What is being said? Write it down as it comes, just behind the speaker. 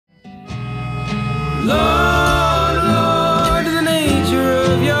Lord, Lord, the nature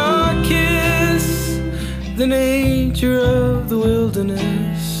of your kiss, the nature of the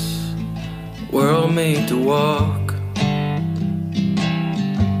wilderness, we're all made to walk.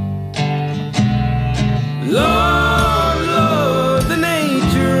 Lord, Lord, the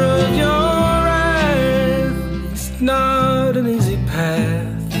nature of your wrath, it's not an easy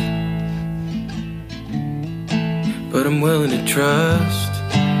path, but I'm willing to trust.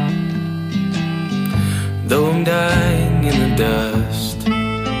 Though I'm dying in the dust.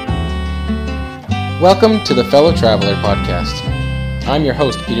 Welcome to the Fellow Traveler podcast. I'm your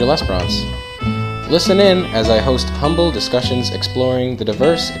host, Peter Lesbrance. Listen in as I host humble discussions exploring the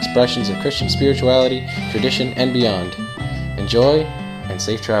diverse expressions of Christian spirituality, tradition, and beyond. Enjoy and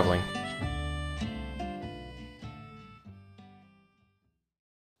safe traveling.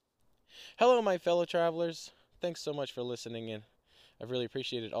 Hello, my fellow travelers. Thanks so much for listening in. I've really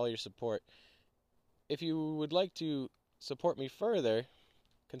appreciated all your support. If you would like to support me further,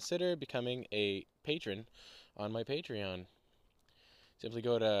 consider becoming a patron on my Patreon. Simply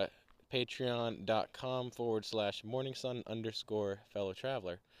go to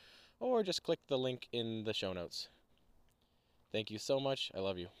patreon.com/morningsun_fellow-traveler, or just click the link in the show notes. Thank you so much. I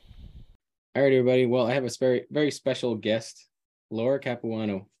love you. All right, everybody. Well, I have a very, very special guest, Lara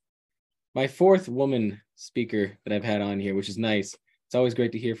Capuano, my fourth woman speaker that I've had on here, which is nice. It's always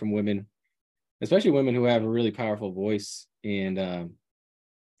great to hear from women, especially women who have a really powerful voice, and I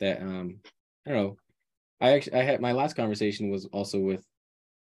don't know. I had my last conversation was also with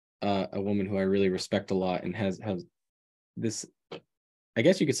a woman who I really respect a lot and has this, I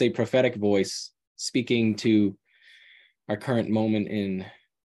guess you could say, prophetic voice speaking to our current moment in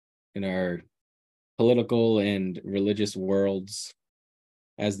our political and religious worlds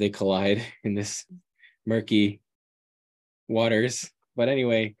as they collide in this murky waters. But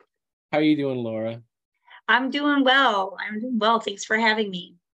anyway, how are you doing, Lara? I'm doing well. Thanks for having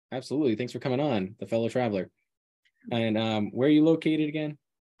me. Absolutely. Thanks for coming on, the Fellow Traveler. And where are you located again?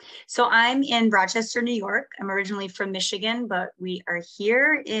 So I'm in Rochester, New York. I'm originally from Michigan, but we are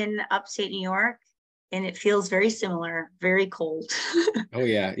here in upstate New York, and it feels very similar, very cold. Oh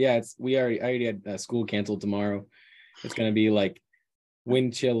yeah. Yeah. I already had school canceled tomorrow. It's going to be like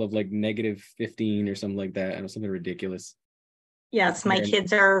wind chill of like -15 or something like that. And something ridiculous. Yes. My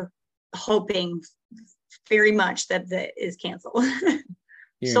kids are hoping very much that is canceled.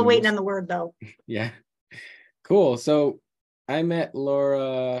 Still waiting on the word though. Yeah. Cool. So I met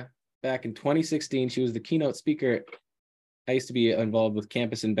Lara back in 2016. She was the keynote speaker. I used to be involved with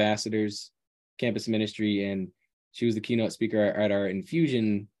campus ambassadors, campus ministry, and she was the keynote speaker at our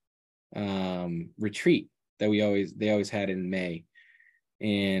infusion retreat that they always had in May.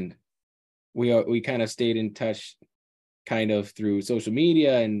 And we kind of stayed in touch kind of through social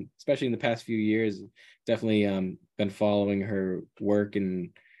media, and especially in the past few years, definitely been following her work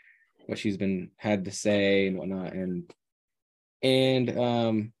and what she's had to say and whatnot. And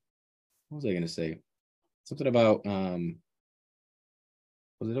what was I going to say? Something about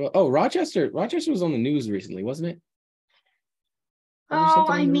Rochester. Rochester was on the news recently, wasn't it? Oh,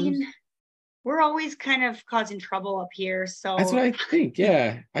 I mean, we're always kind of causing trouble up here, so that's what I think.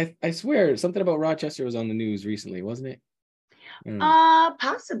 Yeah, I swear something about Rochester was on the news recently, wasn't it?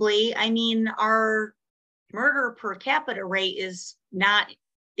 Possibly. I mean, our murder per capita rate is not.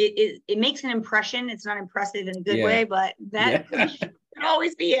 It makes an impression. It's not impressive in a good way, but that could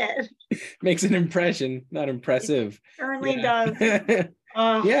always be it. Makes an impression, not impressive. It certainly does.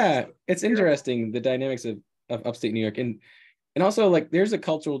 Yeah, it's interesting, the dynamics of upstate New York, and also like there's a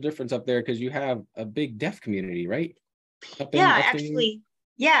cultural difference up there because you have a big deaf community, right? Actually,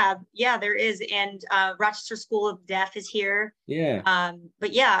 yeah, there is, and Rochester School of Deaf is here. Yeah.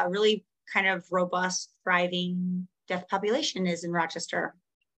 But yeah, really kind of robust, thriving deaf population is in Rochester.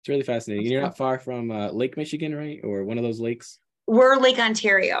 It's really fascinating. You're not far from Lake Michigan, right? Or one of those lakes? We're Lake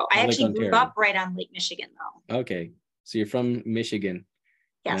Ontario. I actually grew up right on Lake Michigan, though. Okay. So you're from Michigan.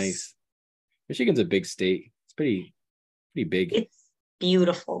 Yes. Nice. Michigan's a big state. It's pretty big. It's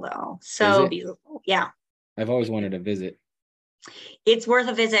beautiful, though. So beautiful. Yeah. I've always wanted to visit. It's worth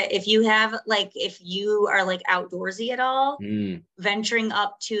a visit. If you are like outdoorsy at all, venturing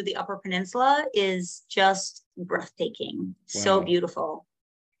up to the Upper Peninsula is just breathtaking. Wow. So beautiful.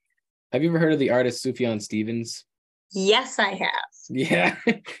 Have you ever heard of the artist Sufjan Stevens? Yes, I have. Yeah.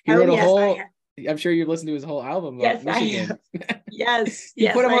 He wrote a whole, I'm sure you've listened to his whole album about Michigan. Yes. You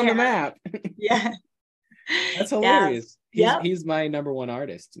put him on the map. Yeah. That's hilarious. He's my number one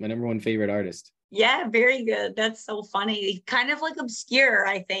artist, my number one favorite artist. Yeah, very good. That's so funny. Kind of like obscure,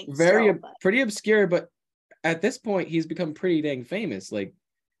 I think. Pretty obscure, but at this point, he's become pretty dang famous. Like,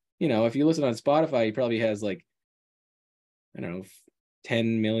 you know, if you listen on Spotify, he probably has like, I don't know,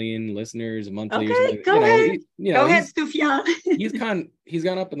 10 million listeners monthly or something. Okay, go ahead. Go ahead, Sufjan. he's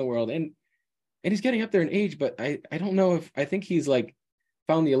gone up in the world, and he's getting up there in age, but I don't know if I think he's like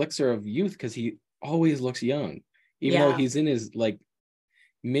found the elixir of youth, because he always looks young, even though he's in his like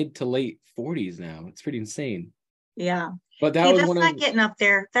mid to late 40s now. It's pretty insane. Yeah. But that was that's not getting up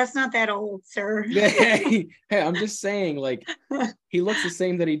there. That's not that old, sir. Hey, I'm just saying, like, he looks the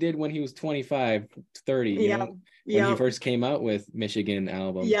same that he did when he was 25, 30, you know, when he first came out with Michigan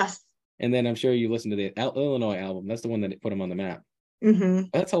album. Yes. And then I'm sure you listened to the Illinois album. That's the one that put him on the map. Mm-hmm.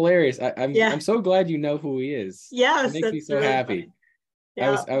 That's hilarious. I'm so glad you know who he is. Yes. It makes me so really happy.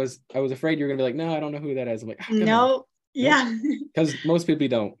 Yeah. I was afraid you were gonna be like, no, I don't know who that is. I'm like, no. Yeah. Because most people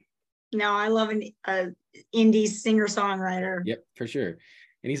don't. No, I love an indie singer-songwriter. Yep, for sure.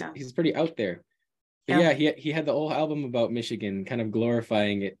 And he's pretty out there. But he had the whole album about Michigan, kind of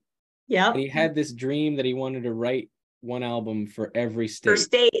glorifying it. Yeah. And he had this dream that he wanted to write one album for every state. For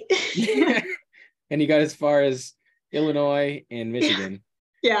state. And he got as far as Illinois and Michigan.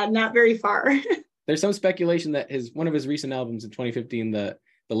 Yeah, not very far. There's some speculation that one of his recent albums in 2015, the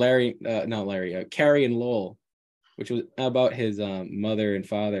Carrie and Lowell, which was about his mother and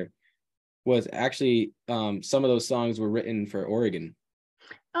father, was actually some of those songs were written for Oregon.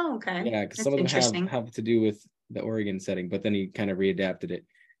 Oh, okay. Yeah, because some of them have to do with the Oregon setting, but then he kind of readapted it.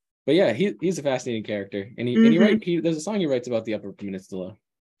 But yeah, he's a fascinating character, and there's a song he writes about the Upper Peninsula.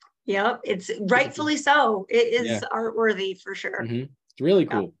 Yep, it's rightfully so. It is art worthy for sure. Mm-hmm. It's really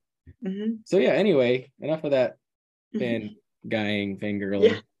cool. Mm-hmm. So yeah, anyway, enough of that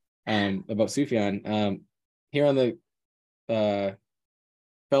fangirling about Sufjan. Here on the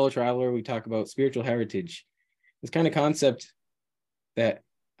Fellow Traveler, we talk about spiritual heritage. This kind of concept that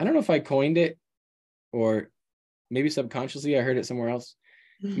I don't know if I coined it, or maybe subconsciously I heard it somewhere else.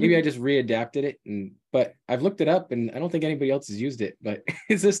 Maybe I just readapted it, but I've looked it up and I don't think anybody else has used it. But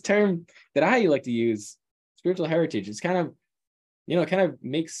it's this term that I like to use, spiritual heritage. It's kind of, it kind of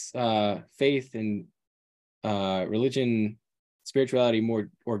makes faith and religion, spirituality more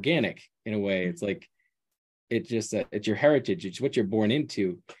organic in a way. It's like, it's your heritage. It's what you're born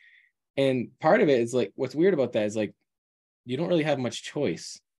into. And part of it is like, what's weird about that is like, you don't really have much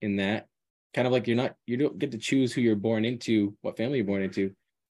choice in that. Kind of like you don't get to choose who you're born into, what family you're born into.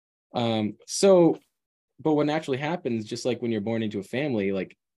 But what naturally happens, just like when you're born into a family,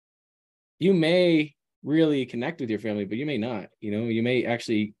 like you may really connect with your family, but you may not, you may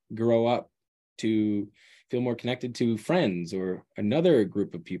actually grow up to feel more connected to friends or another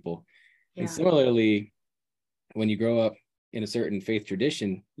group of people. Yeah. And similarly, when you grow up in a certain faith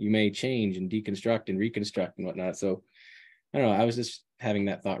tradition, you may change and deconstruct and reconstruct and whatnot. So I don't know. I was just having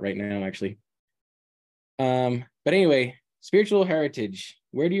that thought right now, actually. But anyway, spiritual heritage.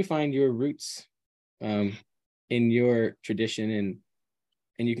 Where do you find your roots in your tradition?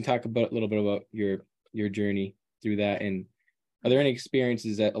 And you can talk a little bit about your journey through that. And are there any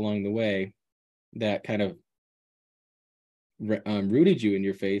experiences that along the way that kind of rooted you in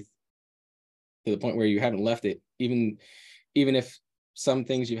your faith to the point where you haven't left it, even if some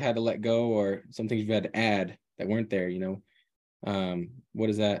things you've had to let go or some things you've had to add that weren't there, what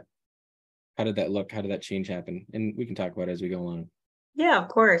is that? How did that look? How did that change happen? And we can talk about it as we go along. Yeah, of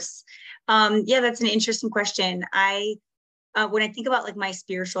course. That's an interesting question. When I think about like my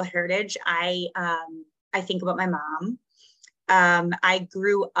spiritual heritage, I think about my mom. I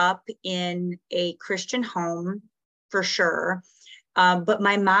grew up in a Christian home for sure. But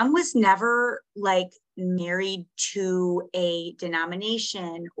my mom was never like married to a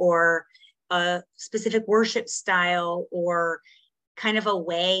denomination or a specific worship style or kind of a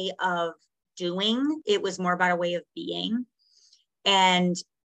way of doing. It was more about a way of being. And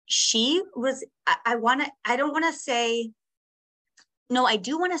she was, I do want to say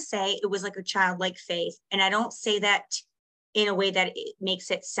it was like a childlike faith. And I don't say that in a way that it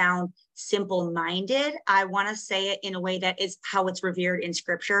makes it sound simple-minded. I want to say it in a way that is how it's revered in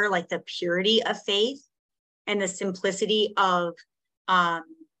scripture, like the purity of faith and the simplicity of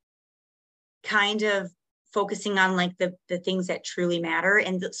kind of focusing on like the things that truly matter.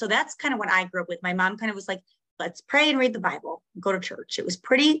 And so that's kind of what I grew up with. My mom kind of was like, let's pray and read the Bible, go to church. It was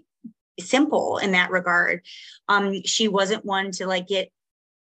pretty simple in that regard. She wasn't one to like get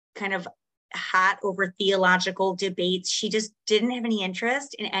kind of hot over theological debates. She just didn't have any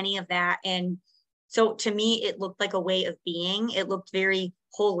interest in any of that. And so to me, it looked like a way of being. It looked very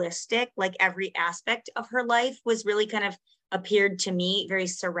holistic, like every aspect of her life was really kind of appeared to me very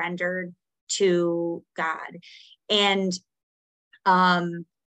surrendered to God. And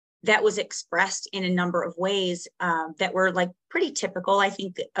that was expressed in a number of ways that were like pretty typical, I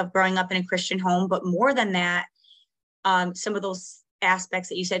think, of growing up in a Christian home. But more than that, some of those aspects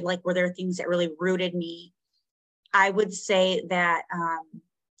that you said, like, were there things that really rooted me? I would say that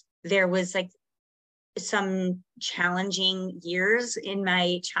there was like some challenging years in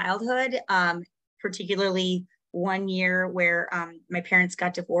my childhood, particularly one year where my parents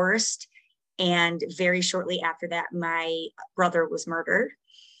got divorced. And very shortly after that, my brother was murdered.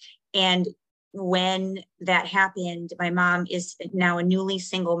 And when that happened, my mom is now a newly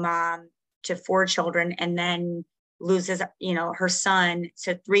single mom to 4 children, and then loses, her son.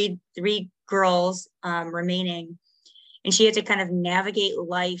 So three girls remaining. And she had to kind of navigate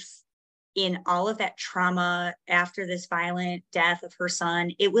life in all of that trauma after this violent death of her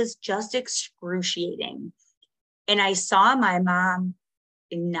son. It was just excruciating. And I saw my mom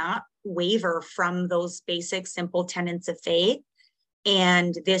not waver from those basic, simple tenets of faith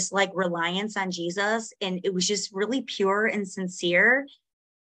and this like reliance on Jesus. And it was just really pure and sincere.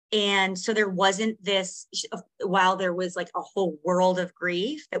 And so there wasn't this, while there was like a whole world of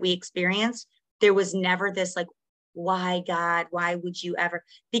grief that we experienced, there was never this like, why God, why would you ever?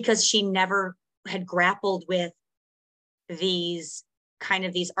 Because she never had grappled with these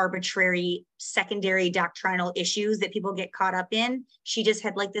arbitrary secondary doctrinal issues that people get caught up in. She just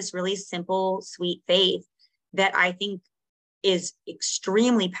had like this really simple, sweet faith that I think is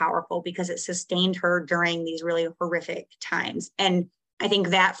extremely powerful because it sustained her during these really horrific times. And I think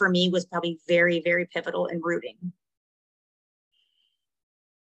that for me was probably very, very pivotal in rooting.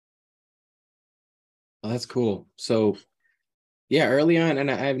 Oh, that's cool. So yeah, early on, and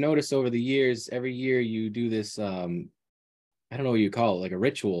I've noticed over the years, every year you do this, I don't know what you call it, like a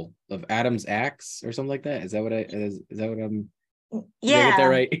ritual of Adam's axe or something like that. Is that what I'm, did I get that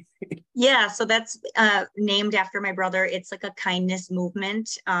right? Yeah. So that's named after my brother. It's like a kindness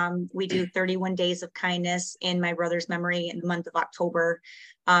movement. We do 31 days of kindness in my brother's memory in the month of October.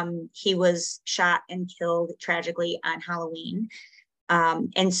 He was shot and killed tragically on Halloween.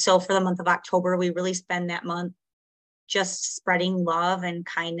 And so for the month of October, we really spend that month just spreading love and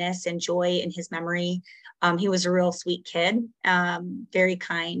kindness and joy in his memory. He was a real sweet kid, very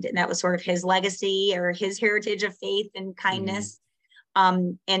kind. And that was sort of his legacy or his heritage of faith and kindness.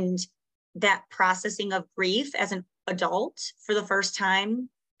 And that processing of grief as an adult for the first time,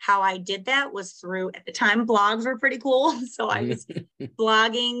 how I did that was through, at the time, blogs were pretty cool. So I was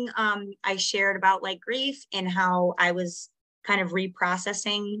blogging. I shared about like grief and how I was kind of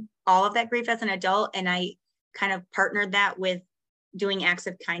reprocessing all of that grief as an adult. And I kind of partnered that with doing acts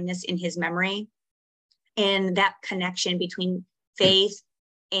of kindness in his memory. And that connection between faith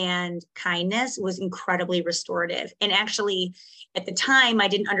and kindness was incredibly restorative. And actually, at the time, I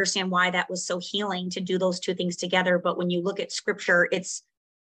didn't understand why that was so healing to do those two things together. But when you look at scripture, it's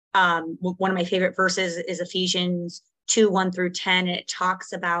one of my favorite verses is Ephesians 2:1-10. And it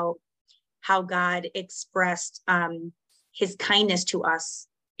talks about how God expressed his kindness to us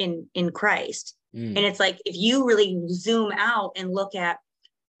in Christ. And it's like, if you really zoom out and look at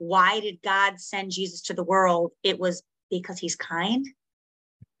why did God send Jesus to the world, it was because he's kind.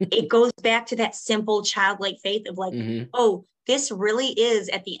 It goes back to that simple childlike faith of like, oh, this really is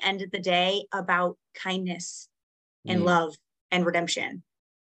at the end of the day about kindness and love and redemption.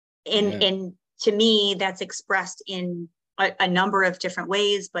 And to me, that's expressed in a number of different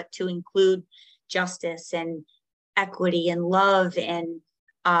ways, but to include justice and equity and love and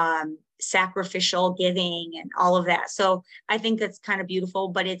sacrificial giving and all of that. So I think that's kind of beautiful,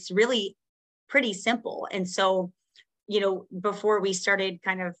 but it's really pretty simple. And so, before we started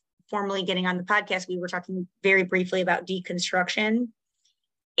kind of formally getting on the podcast, we were talking very briefly about deconstruction.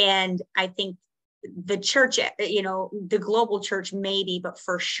 And I think the church, the global church maybe, but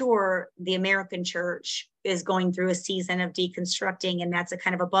for sure, the American church is going through a season of deconstructing. And that's a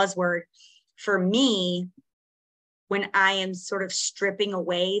kind of a buzzword for me. When I am sort of stripping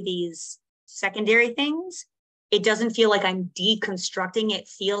away these secondary things, it doesn't feel like I'm deconstructing. It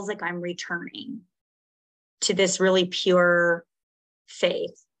feels like I'm returning to this really pure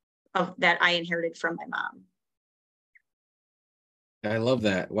faith that I inherited from my mom. I love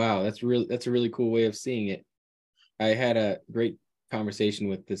that. Wow, that's a really cool way of seeing it. I had a great conversation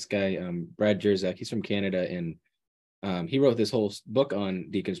with this guy, Brad Jerzak. He's from Canada, and he wrote this whole book on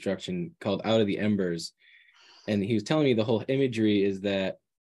deconstruction called Out of the Embers. And he was telling me the whole imagery is that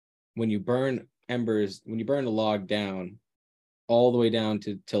when you burn embers, when you burn a log down, all the way down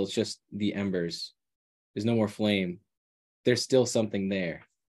till it's just the embers, there's no more flame, there's still something there.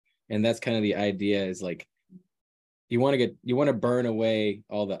 And that's kind of the idea, is like, you want to burn away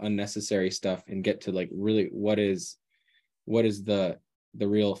all the unnecessary stuff and get to like really what is the the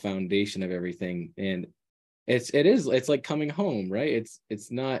real foundation of everything. And it's like coming home, right?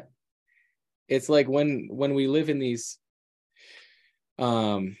 It's not, it's like when we live in these, I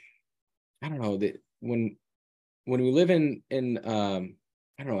don't know, that when we live in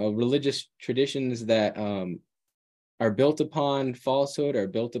I don't know, religious traditions that are built upon falsehood, are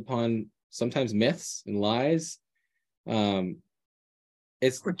built upon sometimes myths and lies,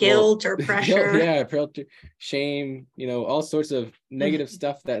 it's or guilt or pressure. Guilt, shame, all sorts of negative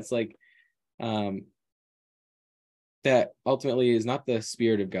stuff that's like that ultimately is not the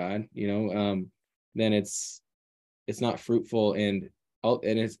Spirit of God, then it's not fruitful, and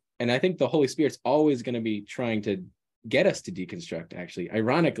I think the Holy Spirit's always going to be trying to get us to deconstruct. Actually,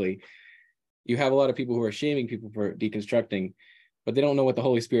 ironically, you have a lot of people who are shaming people for deconstructing, but they don't know what the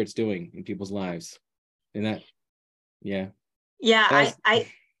Holy Spirit's doing in people's lives. And that, yeah. I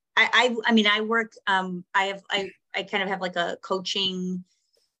mean, I work, I kind of have like a coaching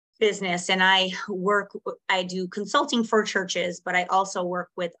business, and I do consulting for churches, but I also work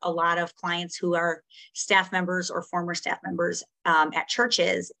with a lot of clients who are staff members or former staff members at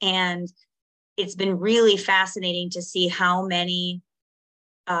churches. And it's been really fascinating to see how many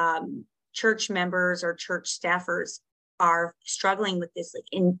church members or church staffers are struggling with this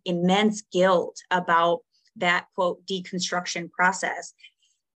like immense guilt about that, quote, deconstruction process.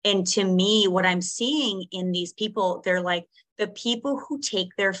 And to me, what I'm seeing in these people, they're like, the people who take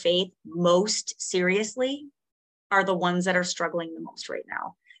their faith most seriously are the ones that are struggling the most right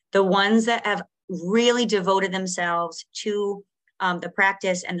now. The ones that have really devoted themselves to the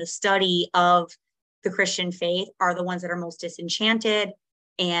practice and the study of the Christian faith are the ones that are most disenchanted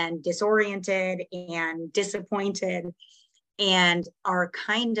and disoriented and disappointed, and are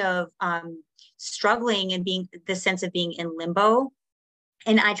kind of struggling and being the sense of being in limbo.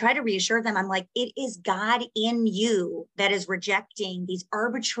 And I try to reassure them. I'm like, it is God in you that is rejecting these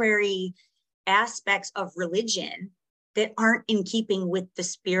arbitrary aspects of religion that aren't in keeping with the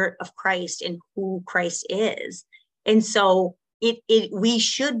Spirit of Christ and who Christ is. And so we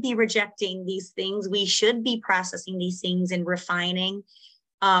should be rejecting these things. We should be processing these things and refining.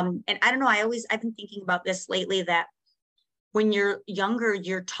 And I don't know, I've been thinking about this lately, that when you're younger,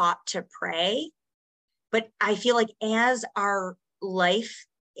 you're taught to pray. But I feel like as our life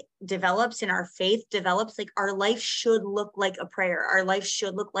develops and our faith develops, like our life should look like a prayer. Our life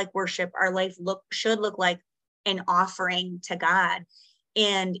should look like worship. Our life should look like an offering to God.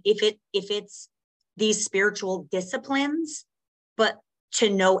 And if it's these spiritual disciplines, but to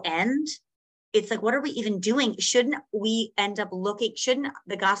no end, it's like, what are we even doing? Shouldn't we end up shouldn't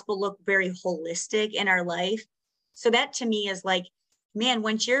the gospel look very holistic in our life? So that to me is like, man,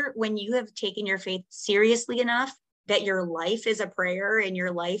 when you have taken your faith seriously enough that your life is a prayer and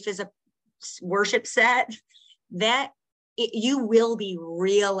your life is a worship set, you will be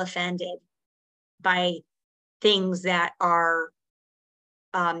real offended by things that are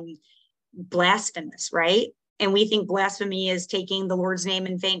blasphemous, right? And we think blasphemy is taking the Lord's name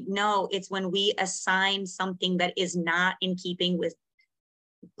in vain. No, it's when we assign something that is not in keeping with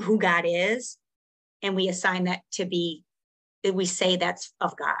who God is, and we assign that to be, that we say that's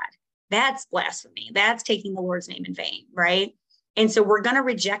of God. That's blasphemy. That's taking the Lord's name in vain, right? And so we're going to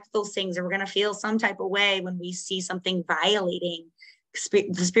reject those things, and we're going to feel some type of way when we see something violating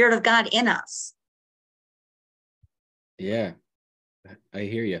the Spirit of God in us. Yeah, I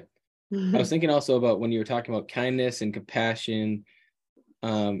hear you. I was thinking also about when you were talking about kindness and compassion.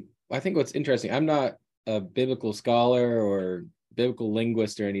 I think what's interesting, I'm not a biblical scholar or biblical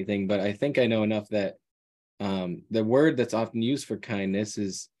linguist or anything, but I think I know enough that the word that's often used for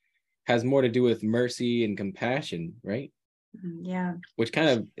kindness has more to do with mercy and compassion, right? Yeah. Which kind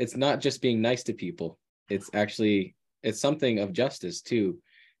of, it's not just being nice to people. It's something of justice too.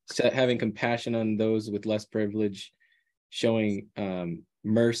 Having compassion on those with less privilege, showing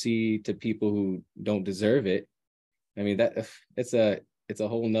mercy to people who don't deserve it. I mean, it's a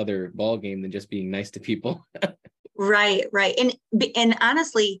whole nother ball game than just being nice to people. Right. And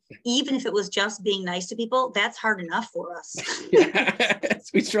honestly, even if it was just being nice to people, that's hard enough for us. Yeah,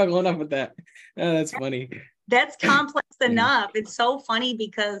 we struggle enough with that. Oh, that's funny. That's complex enough. It's so funny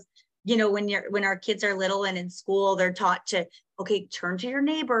because, when our kids are little and in school, they're taught to, okay, turn to your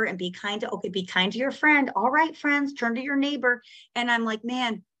neighbor and be kind to your friend. All right, friends, turn to your neighbor. And I'm like,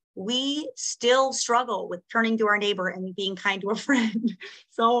 man, we still struggle with turning to our neighbor and being kind to a friend.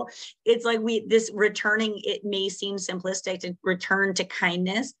 So it's like it may seem simplistic to return to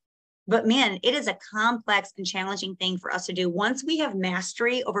kindness, but man, it is a complex and challenging thing for us to do. Once we have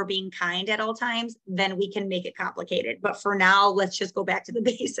mastery over being kind at all times, then we can make it complicated. But for now, let's just go back to the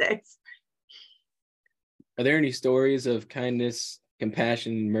basics. Are there any stories of kindness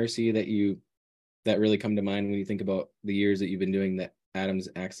compassion, mercy that really come to mind when you think about the years that you've been doing the Adam's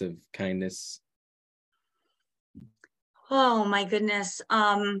acts of kindness? Oh my goodness.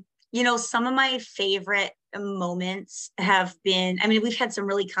 Some of my favorite moments have been, I mean, we've had some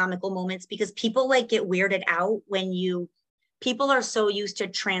really comical moments because people like get weirded out when people are so used to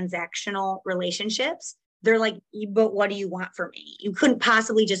transactional relationships. They're like, but what do you want from me? You couldn't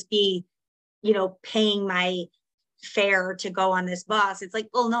possibly just be, paying my fare to go on this bus. It's like,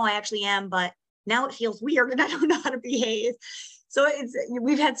 well, no, I actually am, but now it feels weird and I don't know how to behave. So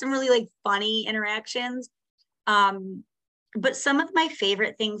we've had some really like funny interactions. But some of my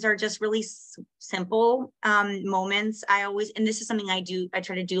favorite things are just really simple moments. And this is something I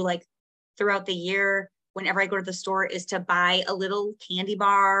try to do like throughout the year whenever I go to the store, is to buy a little candy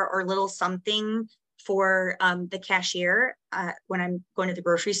bar or a little something for the cashier when I'm going to the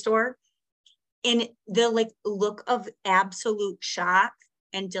grocery store. And the like look of absolute shock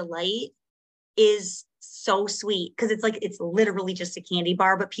and delight is so sweet, because it's literally just a candy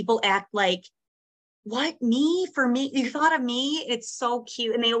bar, but people act like, what, me? For me? You thought of me? It's so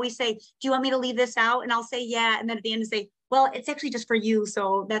cute. And they always say, do you want me to leave this out? And I'll say, yeah. And then at the end, I say, well, it's actually just for you.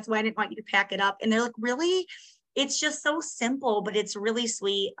 So that's why I didn't want you to pack it up. And they're like, really? It's just so simple, but it's really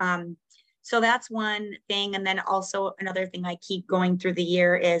sweet. So that's one thing. And then also another thing I keep going through the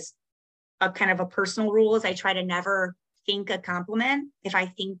year is a kind of a personal rule is I try to never think a compliment. If I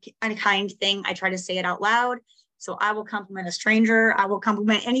think a kind thing, I try to say it out loud. So I will compliment a stranger. I will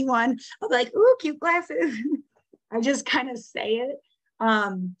compliment anyone. I'll be like, ooh, cute glasses. I just kind of say it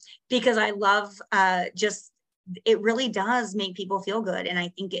because I love it really does make people feel good. And I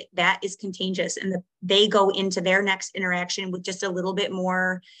think that is contagious. And they go into their next interaction with just a little bit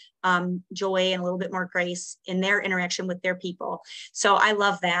more joy and a little bit more grace in their interaction with their people. So I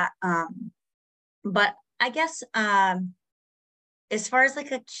love that. But I guess as far as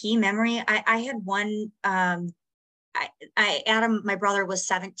like a key memory, I had one, Adam, my brother, was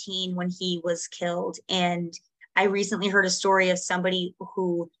 17 when he was killed. And I recently heard a story of somebody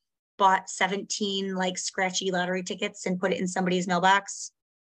who bought 17 like scratchy lottery tickets and put it in somebody's mailbox.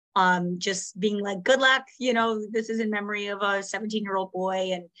 Just being like, good luck, this is in memory of a 17-year-old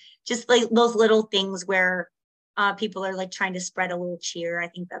boy. And just like those little things where people are like trying to spread a little cheer. I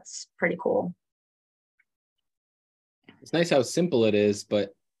think that's pretty cool. It's nice how simple it is,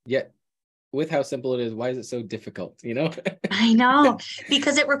 but yet with how simple it is, why is it so difficult? I know,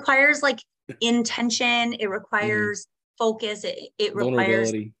 because it requires like intention. It requires focus. It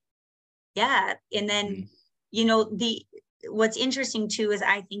requires, yeah. And then, what's interesting too, is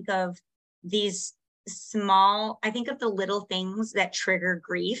I think of the little things that trigger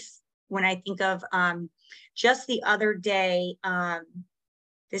grief. When I think of, just the other day,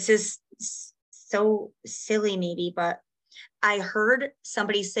 this is so silly maybe, but I heard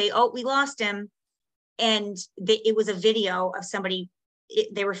somebody say, oh, we lost him. And it was a video of somebody,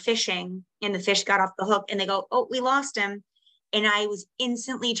 they were fishing and the fish got off the hook and they go, oh, we lost him. And I was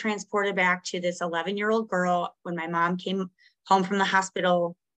instantly transported back to this 11-year-old girl when my mom came home from the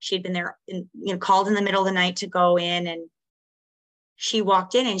hospital. She'd been there, called in the middle of the night to go in, and she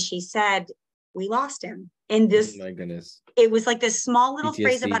walked in and she said, we lost him. And this, oh my goodness, it was like this small little PTSD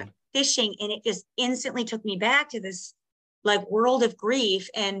phrase about fishing. And it just instantly took me back to this like world of grief.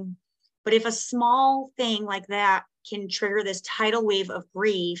 But if a small thing like that can trigger this tidal wave of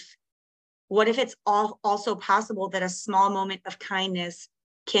grief, what if it's also possible that a small moment of kindness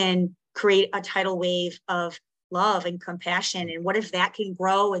can create a tidal wave of love and compassion? And what if that can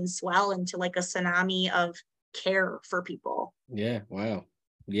grow and swell into like a tsunami of care for people? Yeah. Wow.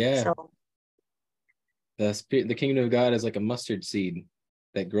 Yeah. So the kingdom of God is like a mustard seed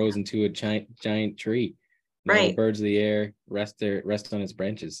that grows into a giant tree. Right. The birds of the air rest on its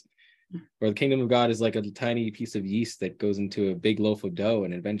branches. Or the kingdom of God is like a tiny piece of yeast that goes into a big loaf of dough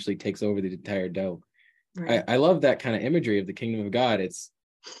and eventually takes over the entire dough. Right. I love that kind of imagery of the kingdom of God. It's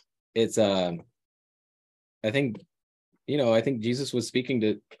I think Jesus was speaking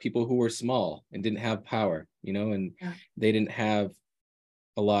to people who were small and didn't have power, and they didn't have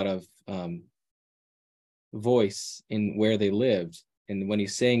a lot of voice in where they lived. And when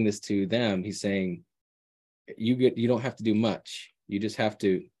he's saying this to them, he's saying, you don't have to do much. You just have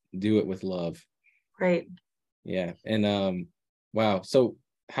to do it with love. Right. Yeah. And wow. So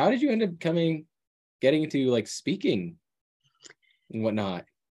how did you end up getting into like speaking and whatnot?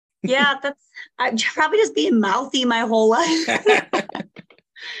 Yeah, I'm probably just being mouthy my whole life.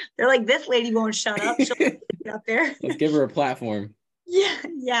 They're like, this lady won't shut up. She'll get up there. Let's give her a platform.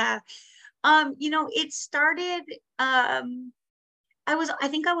 Yeah. It started, I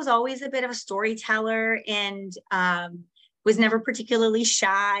think I was always a bit of a storyteller, and was never particularly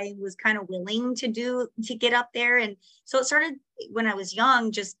shy, was kind of willing to get up there. And so it started when I was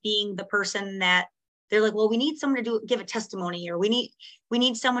young, just being the person that they're like, well, we need someone to give a testimony, or we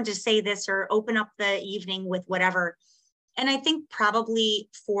need someone to say this or open up the evening with whatever. And I think probably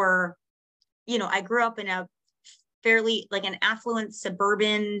for, I grew up in a fairly like an affluent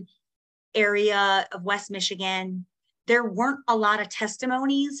suburban area of West Michigan. There weren't a lot of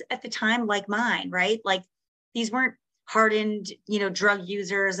testimonies at the time like mine, right? Like these weren't hardened, drug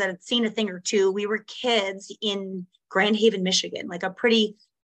users that had seen a thing or two. We were kids in Grand Haven, Michigan, like a pretty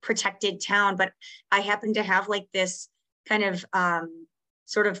protected town. But I happened to have like this kind of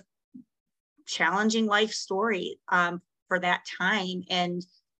sort of challenging life story for that time.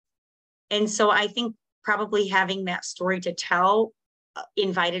 And so I think probably having that story to tell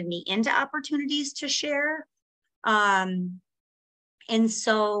invited me into opportunities to share. And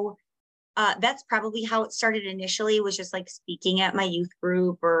so that's probably how it started initially, was just like speaking at my youth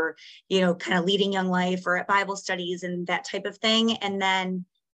group, or, kind of leading Young Life, or at Bible studies and that type of thing. And then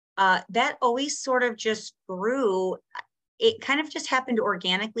that always sort of just grew. It kind of just happened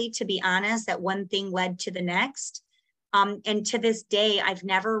organically, to be honest, that one thing led to the next. And to this day, I've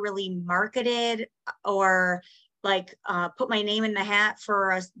never really marketed or like put my name in the hat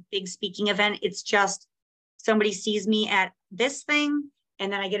for a big speaking event. It's just somebody sees me at this thing,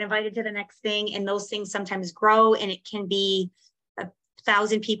 and then I get invited to the next thing, and those things sometimes grow, and it can be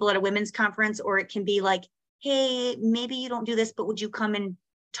 1,000 people at a women's conference, or it can be like, hey, maybe you don't do this, but would you come and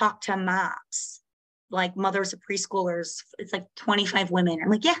talk to moms, like mothers of preschoolers? It's like 25 women. I'm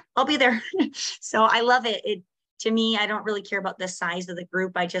like, yeah, I'll be there. So I love it. To me, I don't really care about the size of the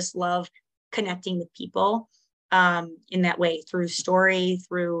group. I just love connecting with people in that way, through story,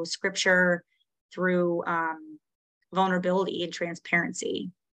 through scripture, through vulnerability and transparency.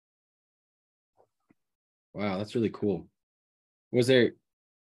 Wow, that's really cool. Was there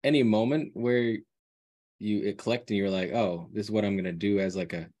any moment where it clicked and you were like, oh, this is what I'm gonna do as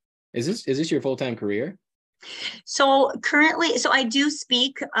like is this your full-time career? So currently, I do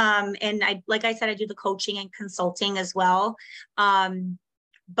speak, and like I said, I do the coaching and consulting as well.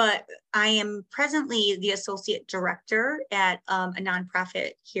 But I am presently the associate director at a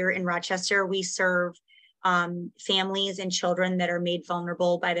nonprofit here in Rochester. We serve families and children that are made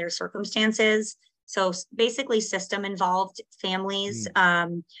vulnerable by their circumstances. So basically system involved families,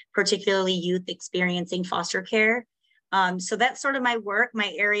 particularly youth experiencing foster care. So that's sort of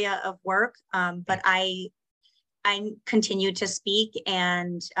my area of work. But I continue to speak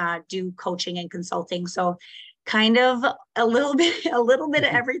and do coaching and consulting. So kind of a little bit of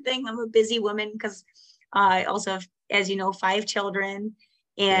everything. I'm a busy woman because I also have, as you know, 5 children.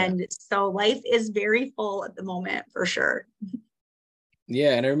 And so life is very full at the moment, for sure.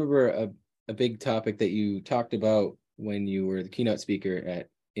 Yeah. And I remember a big topic that you talked about when you were the keynote speaker at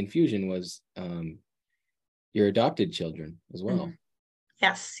Infusion was your adopted children as well. Mm-hmm.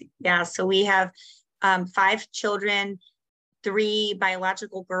 Yes. Yeah. So we have 5 children, 3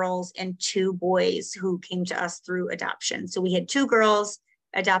 biological girls and 2 boys who came to us through adoption. So we had 2 girls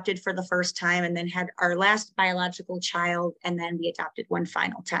adopted for the first time, and then had our last biological child, and then we adopted one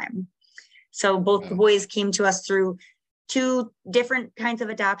final time. So both the boys came to us through 2 different kinds of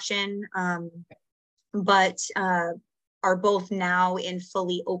adoption, but are both now in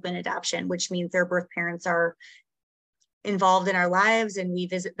fully open adoption, which means their birth parents are involved in our lives, and we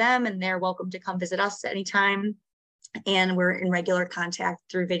visit them, and they're welcome to come visit us anytime. And we're in regular contact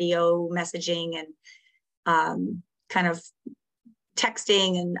through video messaging and kind of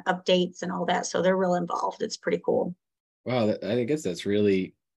texting and updates and all that. So they're real involved. It's pretty cool. Wow. I guess that's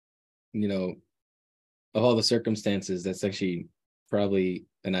really, of all the circumstances, that's actually probably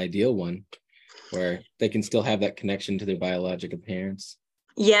an ideal one where they can still have that connection to their biological parents.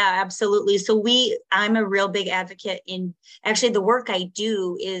 Yeah, absolutely. So I'm a real big advocate in actually the work I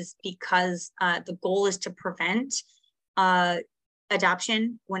do is because the goal is to prevent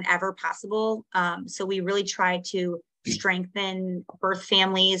adoption whenever possible. So we really try to strengthen birth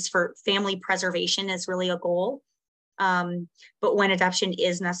families. For family preservation is really a goal. But when adoption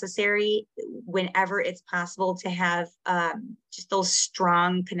is necessary, whenever it's possible to have just those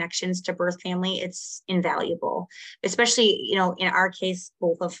strong connections to birth family, it's invaluable. Especially, in our case,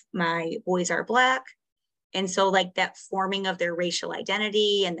 both of my boys are Black. And so like that forming of their racial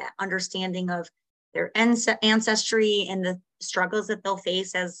identity and that understanding of their ancestry and the struggles that they'll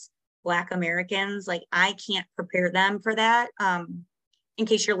face as Black Americans, like I can't prepare them for that. In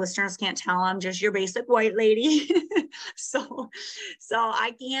case your listeners can't tell, I'm just your basic white lady. So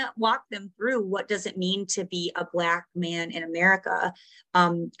I can't walk them through what does it mean to be a Black man in America,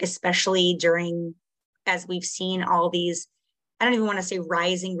 especially during as we've seen all these, I don't even want to say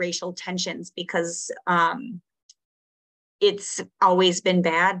rising racial tensions, because it's always been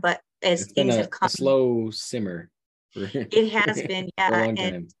bad, but as It's been things have a come, slow simmer for, it has been, for a yeah. long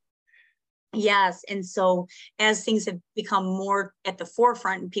And time. yes. And so as things have become more at the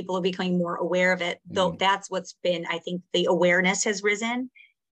forefront and people are becoming more aware of it, though, that's what's been, I think the awareness has risen.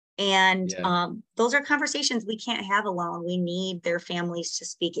 And Yeah. those are conversations we can't have alone. We need their families to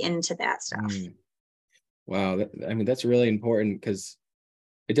speak into that stuff. Wow. I mean, that's really important, because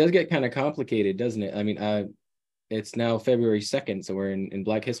it does get kind of complicated, doesn't it? I mean, it's now February 2nd, so we're in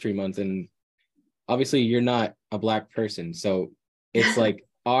Black History Month, and obviously you're not a Black person, so it's like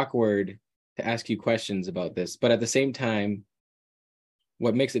awkward to ask you questions about this. But at the same time,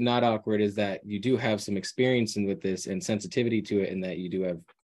 what makes it not awkward is that you do have some experience with this and sensitivity to it, and that you do have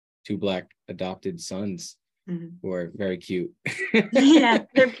 2 Black adopted sons who are very cute. Yeah,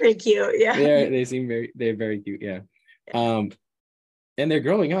 they're pretty cute. Yeah. They're very cute. Yeah. And they're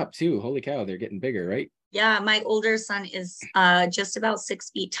growing up too. Holy cow, they're getting bigger, right? Yeah, my older son is just about 6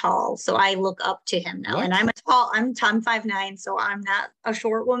 feet tall, so I look up to him now. What? And I'm 5'9", so I'm not a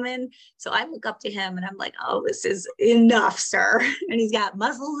short woman. So I look up to him, and I'm like, oh, this is enough, sir. And he's got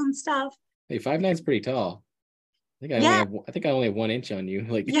muscles and stuff. Hey, 5'9" is pretty tall. I think I only have 1 inch on you.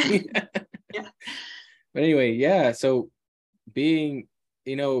 Like, yeah. Yeah. But anyway, yeah. So being,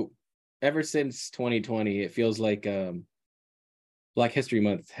 ever since 2020, it feels like Black History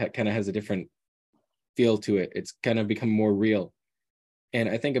Month kind of has a different feel to it. It's kind of become more real. And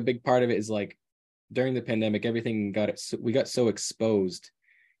I think a big part of it is like during the pandemic, we got so exposed.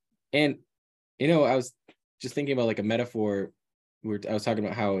 And, I was just thinking about like a metaphor I was talking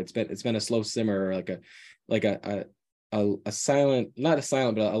about how it's been a slow simmer, or like a silent, not a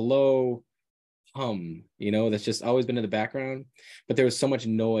silent, but a low hum, that's just always been in the background. But there was so much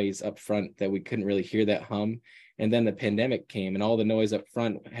noise up front that we couldn't really hear that hum. And then the pandemic came, and all the noise up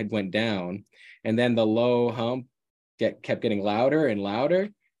front had went down, and then the low hum kept getting louder and louder.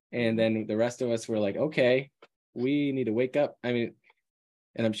 And then the rest of us were like, okay, we need to wake up. I mean,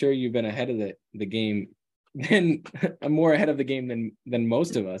 and I'm sure you've been ahead of the game. Then I'm more ahead of the game than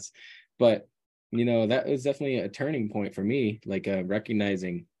most of us. But that was definitely a turning point for me, like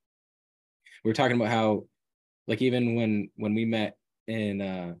recognizing. We're talking about how, like, even when we met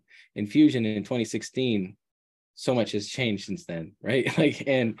in Fusion in 2016, so much has changed since then, right? Like,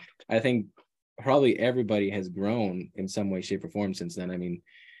 and I think probably everybody has grown in some way, shape, or form since then. I mean,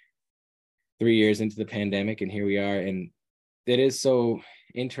 3 years into the pandemic, and here we are. And it is so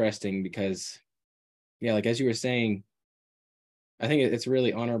interesting because, yeah, like as you were saying, I think it's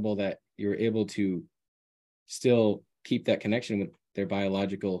really honorable that you were able to still keep that connection with their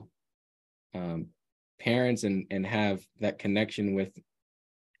biological parents, and have that connection with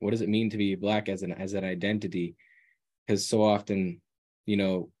what does it mean to be Black as an identity. Because so often,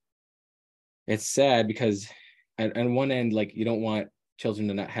 it's sad because on one end, like, you don't want children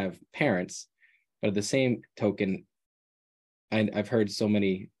to not have parents, but at the same token, I've heard so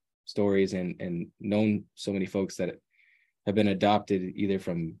many stories and known so many folks that have been adopted either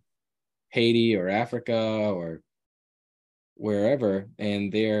from Haiti or Africa or wherever,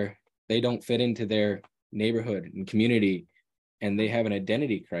 and they don't fit into their neighborhood and community, and they have an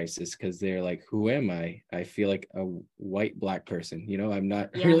identity crisis because they're like, who am I? I feel like a white Black person. I'm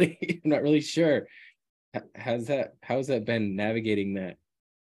not really sure. How's that been navigating that?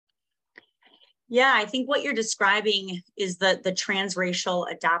 Yeah, I think what you're describing is the transracial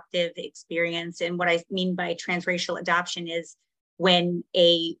adoptive experience. And what I mean by transracial adoption is when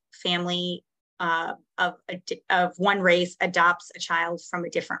a family of one race adopts a child from a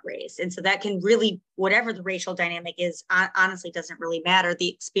different race. And so that can really, whatever the racial dynamic is, honestly doesn't really matter. The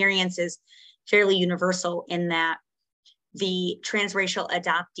experience is fairly universal in that the transracial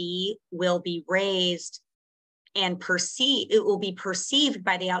adoptee will be raised and it will be perceived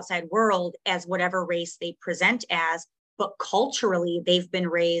by the outside world as whatever race they present as, but culturally they've been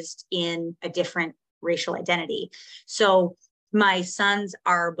raised in a different racial identity. So my sons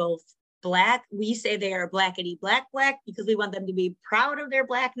are both Black. We say they are blackity black because we want them to be proud of their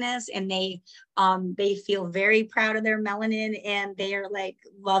Blackness, and they feel very proud of their melanin, and they are like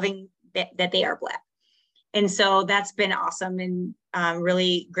loving that they are Black. And so that's been awesome and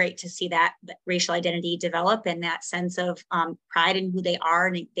really great to see that racial identity develop, and that sense of pride in who they are,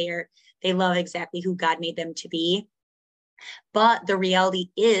 and they love exactly who God made them to be. But the reality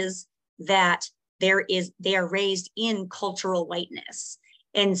is that they are raised in cultural whiteness.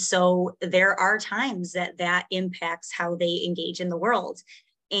 And so there are times that impacts how they engage in the world.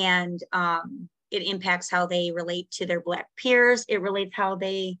 And it impacts how they relate to their Black peers. It relates how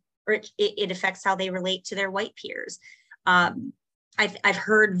they or it affects how they relate to their white peers. I've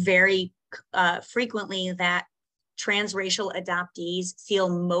heard very frequently that transracial adoptees feel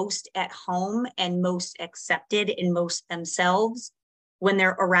most at home and most accepted in most themselves when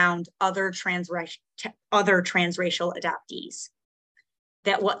they're around other transracial adoptees.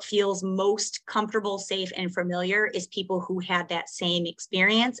 That what feels most comfortable, safe, and familiar is people who had that same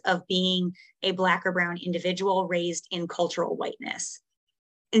experience of being a Black or brown individual raised in cultural whiteness.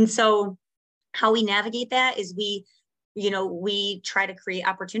 And so how we navigate that is we try to create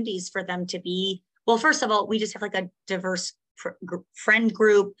opportunities for them to be, well, first of all, we just have like a diverse friend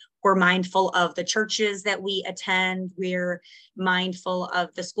group. We're mindful of the churches that we attend. We're mindful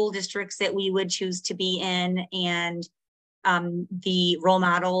of the school districts that we would choose to be in, and the role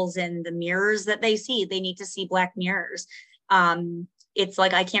models and the mirrors that they see. They need to see Black mirrors. It's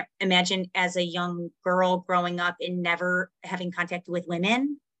like, I can't imagine as a young girl growing up and never having contact with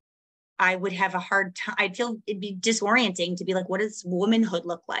women. I would have a hard time. I'd feel it'd be disorienting to be like, what does womanhood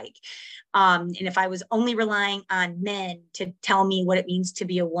look like? And if I was only relying on men to tell me what it means to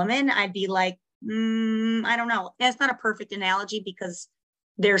be a woman, I'd be like, I don't know. That's not a perfect analogy because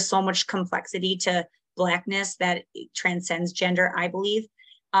there's so much complexity to Blackness that transcends gender, I believe.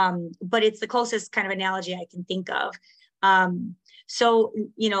 But it's the closest kind of analogy I can think of. So,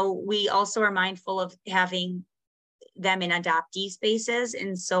 we also are mindful of having them in adoptee spaces.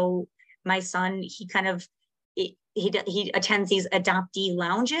 And so my son, he attends these adoptee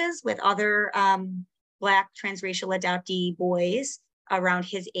lounges with other Black transracial adoptee boys around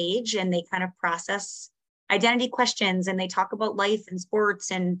his age, and they kind of process identity questions, and they talk about life and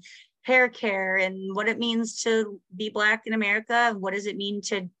sports and hair care and what it means to be Black in America, and what does it mean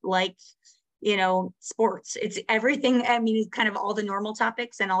to like, sports. It's everything. I mean, it's kind of all the normal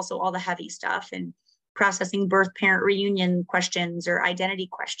topics and also all the heavy stuff, and processing birth parent reunion questions or identity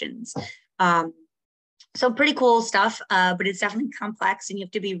questions. So pretty cool stuff, but it's definitely complex, and you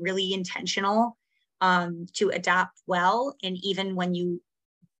have to be really intentional to adopt well. And even when you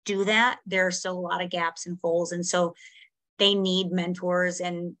do that, there are still a lot of gaps and holes. And so they need mentors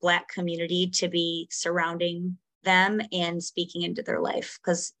and Black community to be surrounding them and speaking into their life,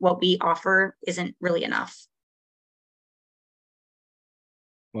 because what we offer isn't really enough.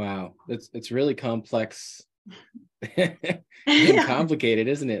 Wow, it's really complex and complicated,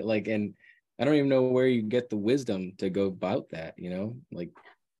 isn't it? Like, and I don't even know where you get the wisdom to go about that, like,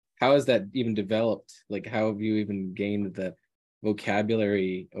 how has that even developed? Like, how have you even gained the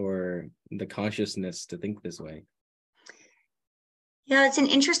vocabulary or the consciousness to think this way? Yeah, it's an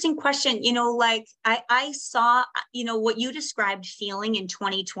interesting question. Like I saw, what you described feeling in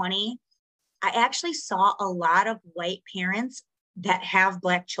 2020. I actually saw a lot of white parents that have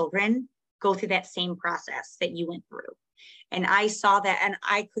Black children go through that same process that you went through. And I saw that, and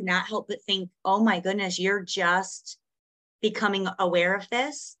I could not help but think, oh my goodness, you're just becoming aware of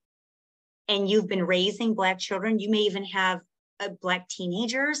this. And you've been raising Black children. You may even have Black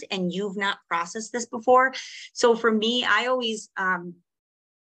teenagers, and you've not processed this before. So for me, I always, I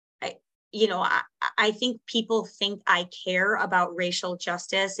think people think I care about racial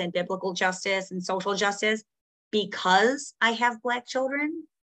justice and biblical justice and social justice because I have Black children.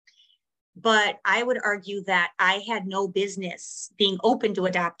 But I would argue that I had no business being open to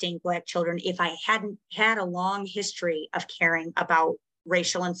adopting Black children if I hadn't had a long history of caring about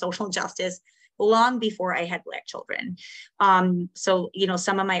racial and social justice long before I had Black children. So,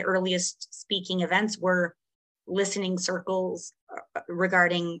 some of my earliest speaking events were listening circles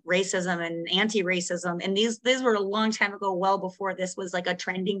regarding racism and anti-racism. And these were a long time ago, well before this was like a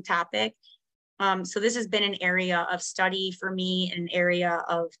trending topic. So this has been an area of study for me, an area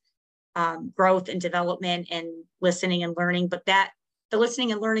of growth and development and listening and learning. But the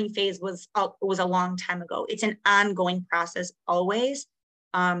listening and learning phase was a long time ago. It's an ongoing process always.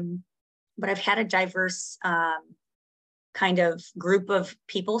 But I've had a diverse kind of group of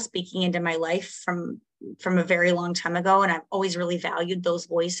people speaking into my life from a very long time ago. And I've always really valued those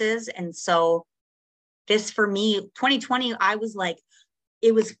voices. And so this, for me, 2020, I was like,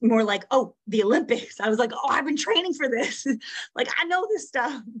 it was more like, oh, the Olympics. I was like, oh, I've been training for this. Like, I know this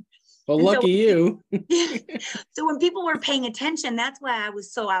stuff. Well, and lucky you. So when people were paying attention, that's why I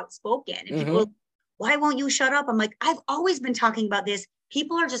was so outspoken. And people were, why won't you shut up? I'm like, I've always been talking about this.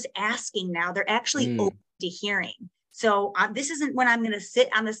 People are just asking now. They're actually open to hearing. So this isn't when I'm going to sit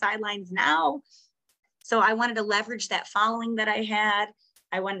on the sidelines now. So I wanted to leverage that following that I had.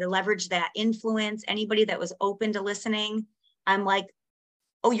 I wanted to leverage that influence. Anybody that was open to listening, I'm like,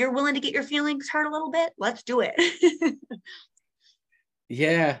 oh, you're willing to get your feelings hurt a little bit? Let's do it.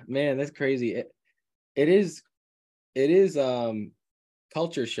 Yeah, man, that's crazy. It is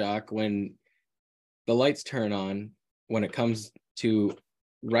culture shock when the lights turn on, when it comes to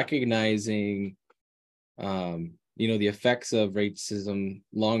recognizing, the effects of racism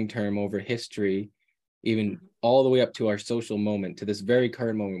long-term over history, even all the way up to our social moment, to this very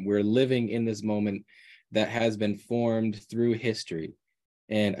current moment. We're living in this moment that has been formed through history.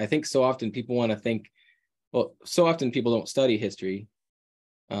 And I think so often people want to think, well, so often people don't study history.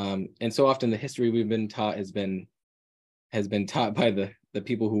 And so often the history we've been taught has been taught by the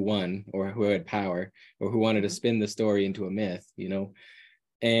people who won, or who had power, or who wanted to spin the story into a myth,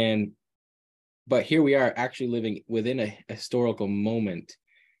 but here we are actually living within a historical moment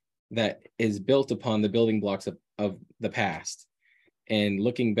that is built upon the building blocks of the past. And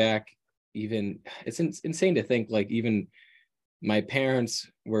looking back, even it's insane to think, like, even my parents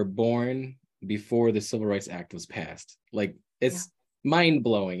were born before the Civil Rights Act was passed. Like, it's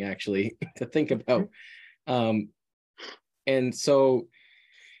mind-blowing actually to think about. And so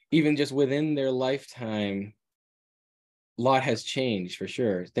even just within their lifetime, a lot has changed for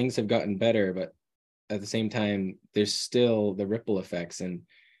sure. Things have gotten better, but at the same time, there's still the ripple effects. And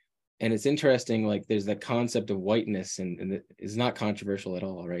it's interesting, like, there's the concept of whiteness, and it's not controversial at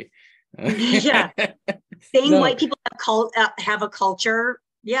all, right? Yeah. Saying white people have a culture.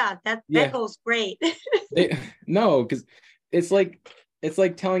 Yeah, that goes great. No, because it's like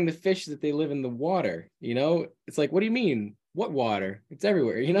telling the fish that they live in the water, It's like, what do you mean? What water? It's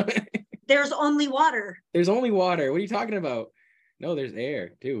everywhere, There's only water. There's only water. What are you talking about? No, there's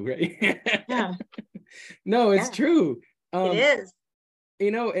air too, right? Yeah. No, it's true. It is.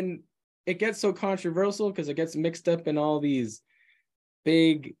 And it gets so controversial because it gets mixed up in all these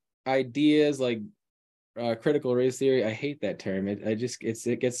big ideas like critical race theory. I hate that term.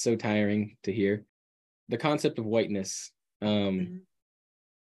 It gets so tiring to hear. The concept of whiteness, that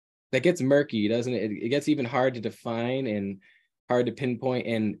gets murky, doesn't it? It gets even hard to define and hard to pinpoint,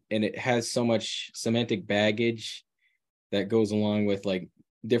 and it has so much semantic baggage that goes along with, like,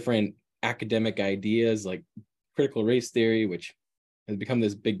 different academic ideas like critical race theory, which has become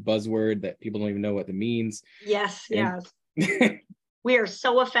this big buzzword that people don't even know what it means. Yes. We are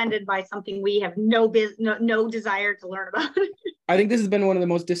so offended by something we have no desire to learn about. I think this has been one of the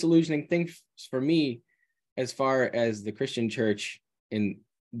most disillusioning things for me as far as the Christian church in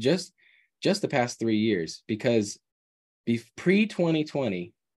just the past 3 years, because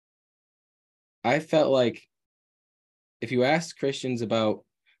pre-2020, I felt like if you ask Christians about,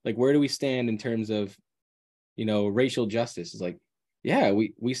 like, where do we stand in terms of, racial justice, it's like, yeah,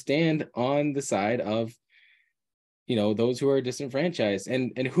 we stand on the side of, those who are disenfranchised.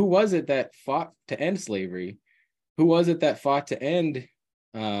 And who was it that fought to end slavery? Who was it that fought to end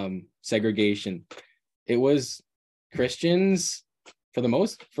segregation? It was Christians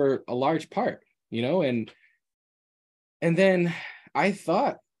for a large part, and then I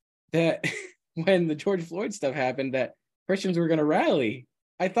thought that when the George Floyd stuff happened, that Christians were going to rally.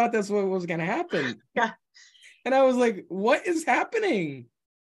 I thought that's what was going to happen. Yeah. And I was like, what is happening?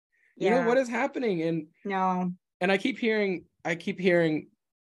 Yeah. What is happening? And no. And I keep hearing, I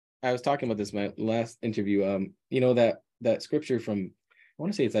was talking about this in my last interview, that scripture from, I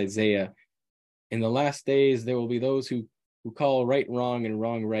want to say it's Isaiah. In the last days, there will be those who call right wrong and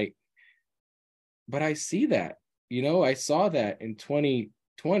wrong right. But I see that, I saw that in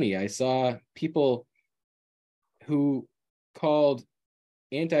 2020. I saw people who called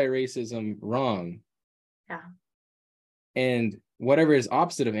anti-racism wrong. Yeah. And whatever is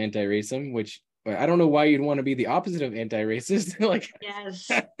opposite of anti-racism, which I don't know why you'd want to be the opposite of anti-racist. Like, yes.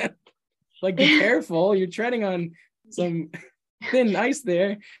 Like, be careful. You're treading on some thin ice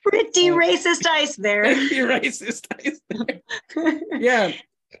there. Pretty racist ice there. Pretty racist ice there. Yeah.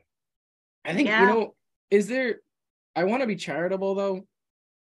 I think, I want to be charitable though.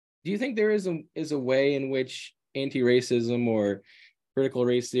 Do you think there is a way in which anti-racism or critical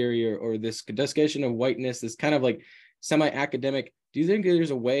race theory or this discussion of whiteness, this kind of like semi-academic, do you think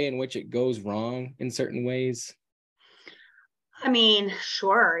there's a way in which it goes wrong in certain ways? I mean,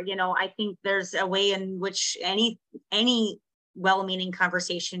 sure. I think there's a way in which any well-meaning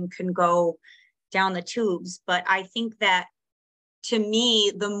conversation can go down the tubes. But I think that, to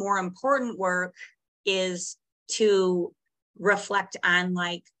me, the more important work is to reflect on,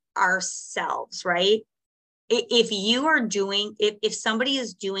 like, ourselves, right? If somebody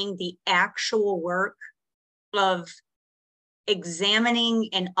is doing the actual work of examining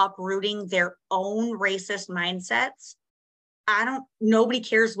and uprooting their own racist mindsets, nobody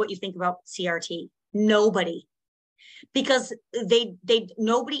cares what you think about CRT. Nobody. Because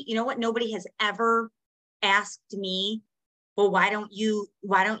nobody has ever asked me, well, why don't you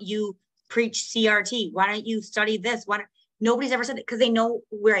preach CRT? Why don't you study this? Nobody's ever said it because they know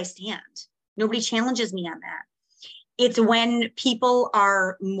where I stand. Nobody challenges me on that. It's when people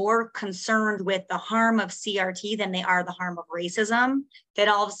are more concerned with the harm of CRT than they are the harm of racism that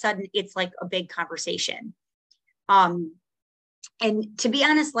all of a sudden it's like a big conversation. And to be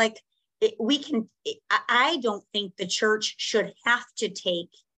honest, like I don't think the church should have to take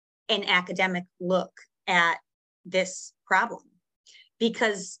an academic look at this problem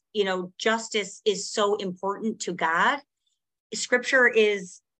because, you know, justice is so important to God. Scripture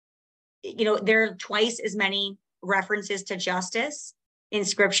is, you know, there are twice as many references to justice in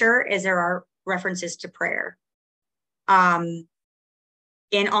scripture as there are references to prayer. And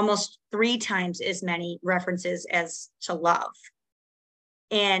almost 3 times as many references as to love.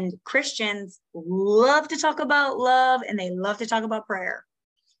 And Christians love to talk about love and they love to talk about prayer,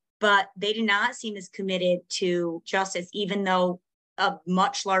 but they do not seem as committed to justice, even though a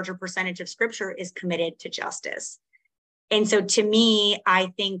much larger percentage of scripture is committed to justice. And so to me,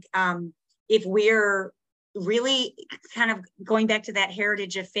 I think if we're really kind of going back to that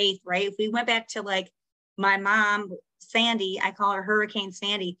heritage of faith, right? If we went back to like my mom, Sandy, I call her Hurricane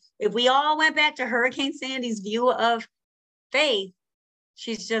Sandy. If we all went back to Hurricane Sandy's view of faith,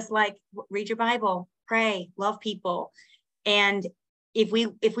 she's just like, read your Bible, pray, love people. And if we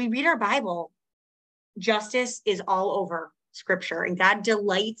read our Bible, justice is all over scripture and God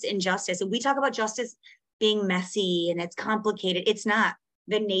delights in justice. And we talk about justice being messy and it's complicated. It's not.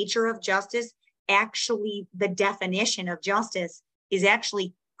 The nature of justice, actually, the definition of justice is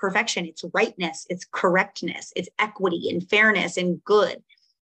actually perfection. It's rightness, it's correctness, it's equity and fairness and good.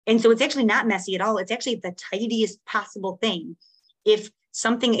 And so it's actually not messy at all. It's actually the tidiest possible thing. If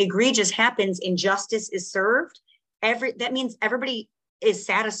something egregious happens and justice is served, that means everybody is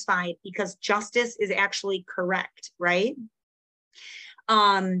satisfied because justice is actually correct, right?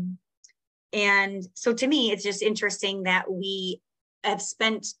 And so to me, it's just interesting that we have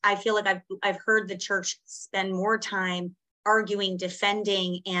spent, I feel like I've heard the church spend more time arguing,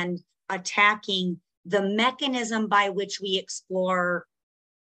 defending, and attacking the mechanism by which we explore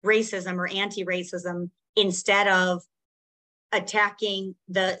racism or anti-racism instead of attacking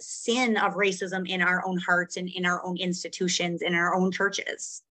the sin of racism in our own hearts and in our own institutions, in our own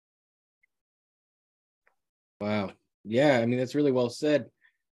churches. Wow. Yeah, I mean, that's really well said.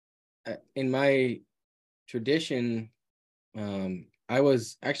 In my tradition, I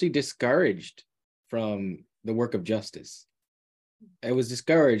was actually discouraged from the work of justice. I was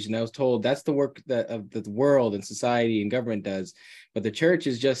discouraged, and I was told that's the work that the world and society and government does, but the church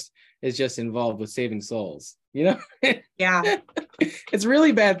is just involved with saving souls. You know? Yeah. It's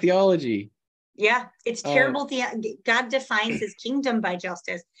really bad theology. Yeah, it's terrible. God defines his kingdom by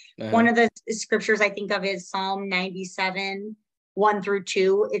justice. One of the scriptures I think of is Psalm 97,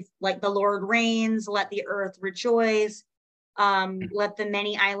 1-2. It's like the Lord reigns, let the earth rejoice. Let the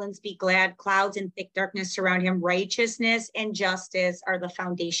many islands be glad, clouds and thick darkness surround him. Righteousness and justice are the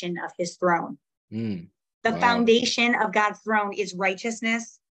foundation of his throne. The foundation of God's throne is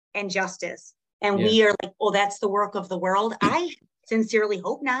righteousness and justice. And we are like, oh, that's the work of the world. I sincerely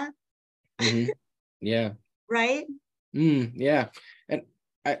hope not. Yeah. Right? Yeah. And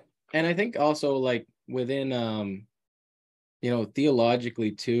I think also like within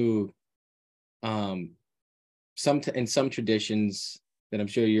theologically too, in some traditions that I'm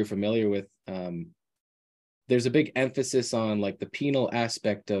sure you're familiar with, there's a big emphasis on like the penal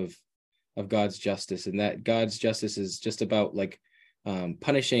aspect of God's justice, and that God's justice is just about like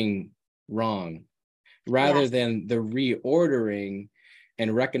punishing wrong rather than the reordering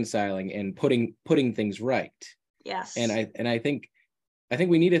and reconciling and putting things right. Yes. And I think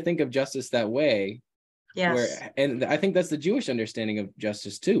we need to think of justice that way. Yes. And I think that's the Jewish understanding of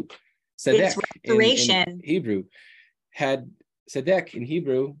justice too. It's restoration. In Hebrew, Tzedek in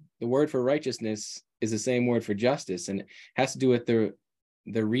Hebrew, the word for righteousness is the same word for justice, and it has to do with the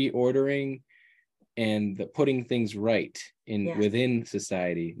reordering and the putting things right within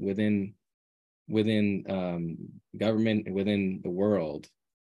society, within government, and within the world,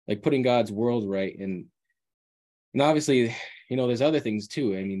 like putting God's world right. And obviously, there's other things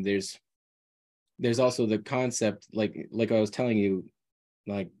too. I mean, there's also the concept, like I was telling you,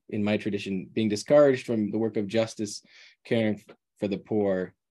 like in my tradition, being discouraged from the work of justice, caring for the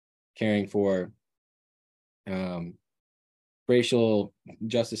poor, caring for racial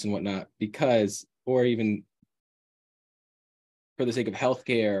justice and whatnot, or even for the sake of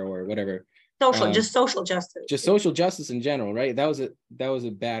healthcare or whatever. Just social justice. Just social justice in general, right? That was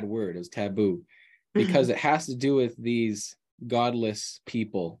a bad word. It was taboo because it has to do with these godless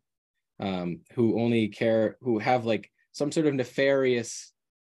people who only care, who have like some sort of nefarious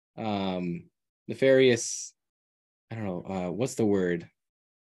I don't know, what's the word?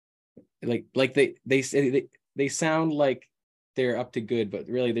 Like they say they sound like they're up to good, but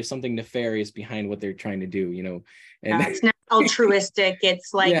really there's something nefarious behind what they're trying to do, you know. And it's not altruistic.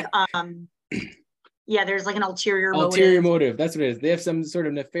 It's like, yeah, there's like an ulterior motive. That's what it is. They have some sort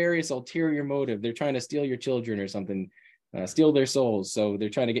of nefarious ulterior motive. They're trying to steal your children or something, steal their souls. So they're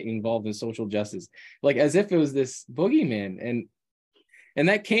trying to get involved in social justice, like as if it was this boogeyman. And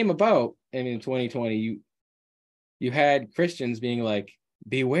that came about. And in 2020, you had Christians being like,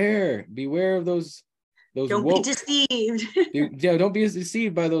 beware of those don't woke, be deceived. don't be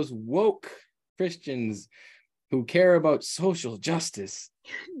deceived by those woke Christians who care about social justice.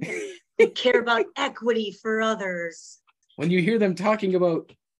 They care about equity for others. When you hear them talking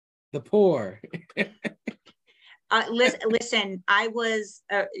about the poor. Listen, I was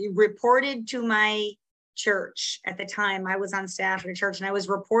reported to my church at the time. I was on staff at a church, and I was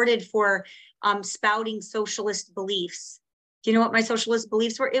reported for spouting socialist beliefs. Do you know what my socialist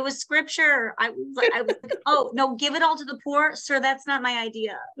beliefs were? It was scripture. I was like, oh no, give it all to the poor, sir. That's not my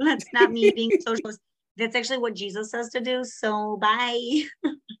idea. That's not me being socialist. That's actually what Jesus says to do. So bye.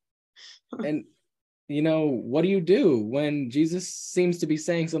 And you know, what do you do when Jesus seems to be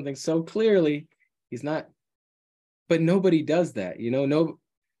saying something so clearly? He's not, but nobody does that, you know.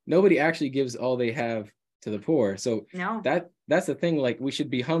 Nobody actually gives all they have to the poor. So no, that's the thing. Like, we should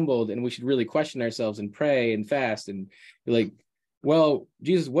be humbled, and we should really question ourselves and pray and fast and be like, well,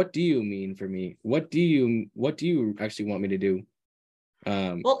 Jesus, what do you mean for me? What do you actually want me to do?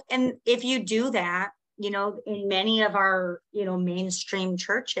 Well, and if you do that, you know, in many of our, you know, mainstream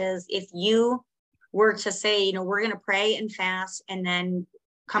churches, if you were to say, you know, we're going to pray and fast and then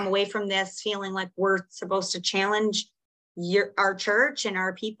come away from this feeling like we're supposed to challenge our church and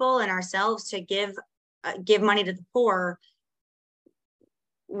our people and ourselves to give money to the poor,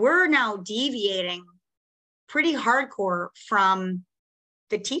 we're now deviating pretty hardcore from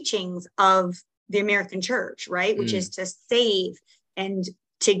the teachings of the American church, right? Which is to save and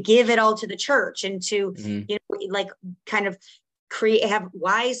to give it all to the church and to, you know, like kind of have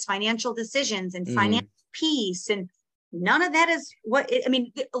wise financial decisions and financial peace. And none of that is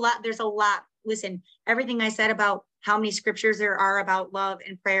there's a lot. Listen, everything I said about how many scriptures there are about love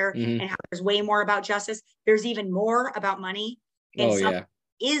and prayer and how there's way more about justice. There's even more about money. And some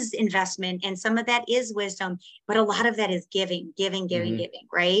is investment and some of that is wisdom, but a lot of that is giving,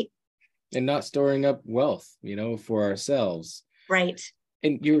 right? And not storing up wealth, you know, for ourselves. Right.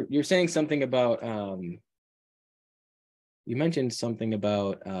 And you're saying something about you mentioned something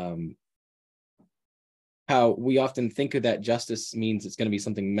about how we often think of that justice means it's going to be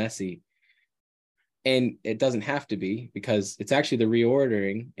something messy, and it doesn't have to be, because it's actually the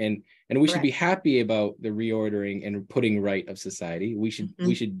reordering, and we should be happy about the reordering and putting right of society. We should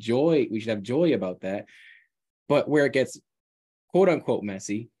have joy about that. But where it gets quote unquote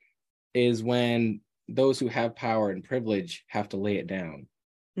messy is when those who have power and privilege have to lay it down.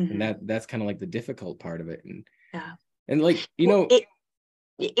 And that's kind of like the difficult part of it. And like, you know,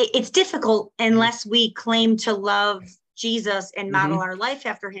 it's difficult unless we claim to love Jesus and model our life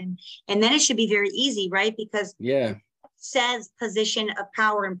after him. And then it should be very easy, right? Because it says position of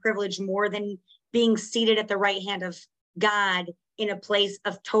power and privilege more than being seated at the right hand of God in a place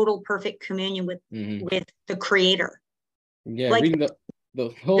of total perfect communion with the creator. Yeah, like, reading the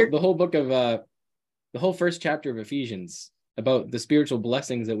whole book of the whole first chapter of Ephesians about the spiritual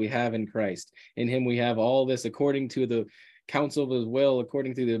blessings that we have in Christ. In him we have all this according to the counsel of his will,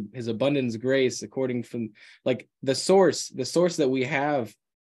 according to his abundance grace, according from like the source that we have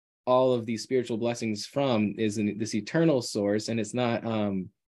all of these spiritual blessings from is this eternal source, and it's not and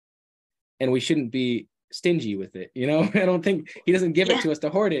we shouldn't be stingy with it, you know. I don't think he doesn't give it to us to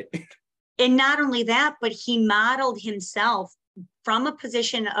hoard it. And not only that, but he modeled himself from a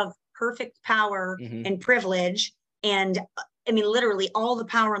position of perfect power and privilege, and I mean literally all the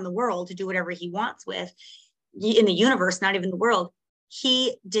power in the world to do whatever he wants with in the universe, not even the world.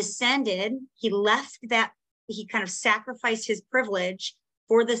 He descended, he left that, he kind of sacrificed his privilege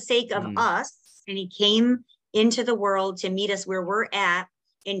for the sake of us, and he came into the world to meet us where we're at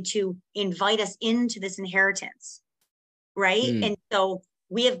and to invite us into this inheritance, right? And so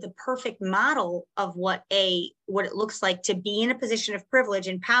we have the perfect model of what it looks like to be in a position of privilege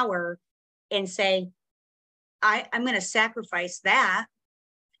and power and say, I'm going to sacrifice that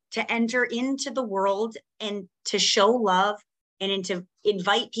to enter into the world and to show love and to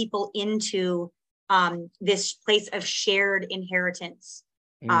invite people into this place of shared inheritance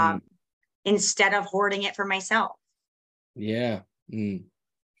instead of hoarding it for myself. Yeah.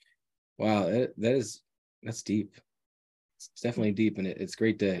 Wow. That's deep. It's definitely deep, and it's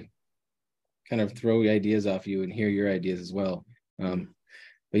great to kind of throw ideas off you and hear your ideas as well. But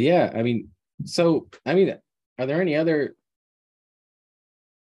yeah, I mean, are there any other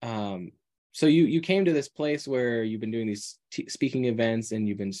so you came to this place where you've been doing these speaking events, and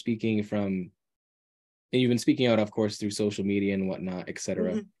you've been speaking out, of course, through social media and whatnot,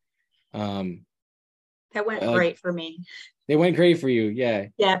 etc. That went great for me. They went great for you, yeah.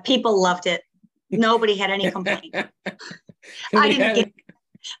 Yeah, people loved it. Nobody had any complaint. I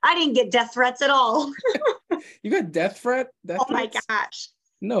didn't get death threats at all. You got death threats? My gosh.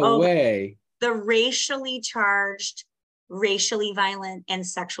 No way. The racially charged, racially violent, and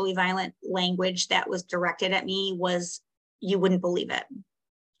sexually violent language that was directed at me was, you wouldn't believe it.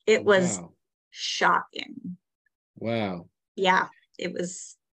 It was shocking. Wow. Yeah, it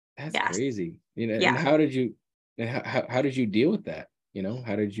was. That's crazy. And how did you deal with that?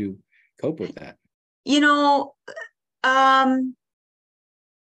 How did you cope with that?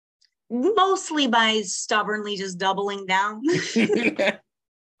 Mostly by stubbornly just doubling down.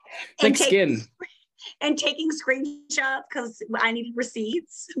 Thick skin. And taking screenshots because I needed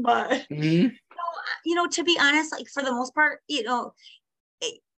receipts. But to be honest, like for the most part,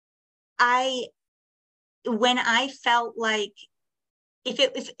 when I felt like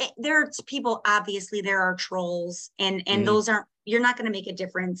if there are people, obviously there are trolls, and those aren't, you're not going to make a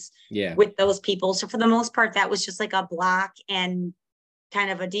difference with those people. So for the most part, that was just like a block and kind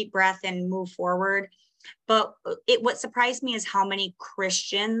of a deep breath and move forward. But what surprised me is how many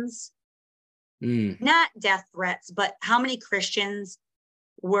Christians, not death threats, but how many Christians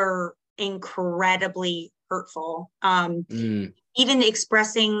were incredibly hurtful. Even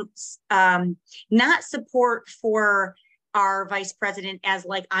expressing not support for our vice president as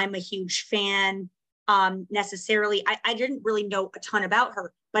like, I'm a huge fan necessarily. I didn't really know a ton about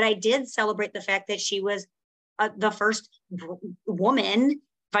her, but I did celebrate the fact that she was the first woman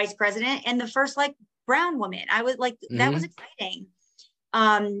vice president and the first like brown woman. I was like, that was exciting.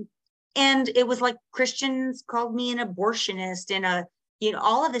 And it was like Christians called me an abortionist and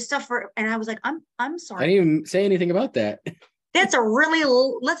all of this stuff and I was like, I'm sorry. I didn't even say anything about that. That's a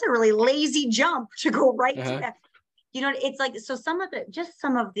really lazy jump to go right to that. It's like, so some of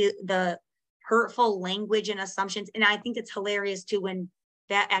the hurtful language and assumptions. And I think it's hilarious too, when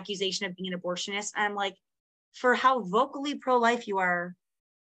that accusation of being an abortionist, I'm like, for how vocally pro-life you are,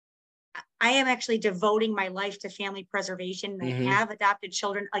 I am actually devoting my life to family preservation. I have adopted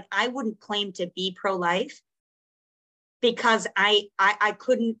children. Like, I wouldn't claim to be pro-life because I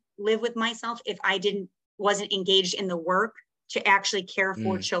couldn't live with myself if I wasn't engaged in the work to actually care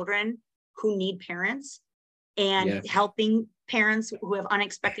for children who need parents and helping parents who have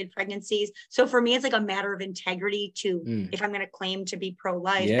unexpected pregnancies. So for me, it's like a matter of integrity to, if I'm going to claim to be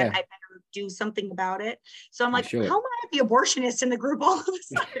pro-life, that I better do something about it. So I'm like, how am I the abortionist in the group all of a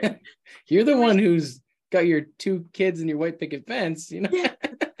sudden? You're the one who's got your 2 kids and your white picket fence, Yes.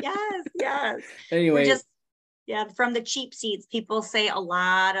 Anyway. From the cheap seats, people say a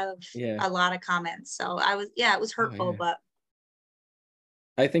lot of comments. So it was hurtful, but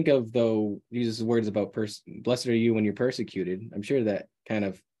I think of, though, uses words about blessed are you when you're persecuted. I'm sure that kind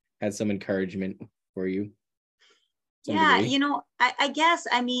of had some encouragement for you. Degree. I guess,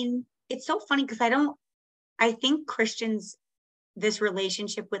 I mean, it's so funny because I think Christians, this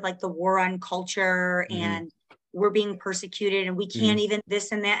relationship with like the war on culture and we're being persecuted and we can't even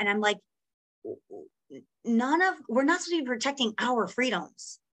this and that. And I'm like, we're not supposed to be protecting our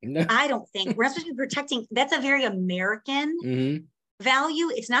freedoms. No. I don't think we're not supposed to be protecting. That's a very American value.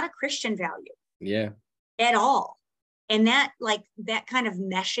 It's not a Christian value. At all. And that kind of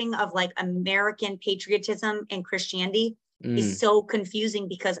meshing of like American patriotism and Christianity is so confusing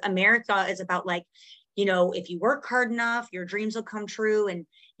because America is about like, if you work hard enough, your dreams will come true and,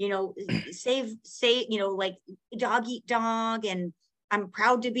 like dog eat dog. And I'm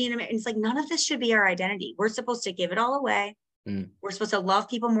proud to be an American. It's like, none of this should be our identity. We're supposed to give it all away. We're supposed to love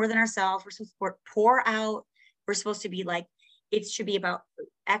people more than ourselves. We're supposed to pour out. We're supposed to be like, it should be about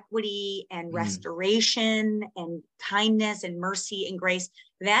equity and restoration and kindness and mercy and grace.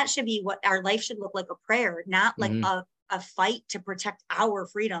 That should be what our life should look like, a prayer, not like a fight to protect our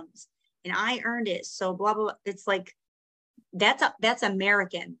freedoms. And I earned it. So blah, blah, blah. It's like, that's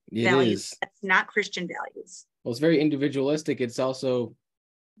American values. That's not Christian values. Well, it's very individualistic. It's also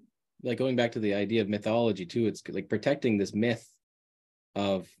like going back to the idea of mythology too. It's like protecting this myth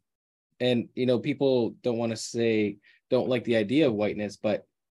of, and, people don't like the idea of whiteness, but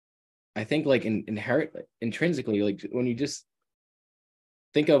I think like intrinsically, like when you just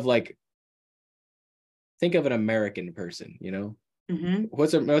think of an American person,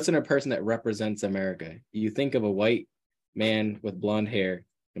 what's in a person that represents America? You think of a white man with blonde hair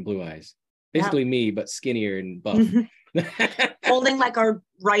and blue eyes. basically me, but skinnier and buff. Holding like a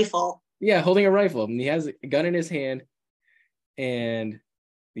rifle. Yeah, holding a rifle. And he has a gun in his hand. And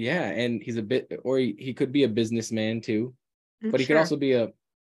yeah, and he's a bit, or he could be a businessman too, but he could also be a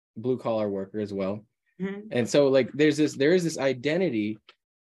blue collar worker as well. And so like there is this identity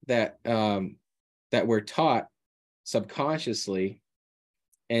that that we're taught subconsciously,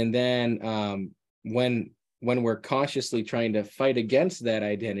 and then when we're consciously trying to fight against that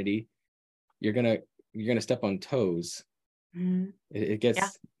identity, you're gonna step on toes. It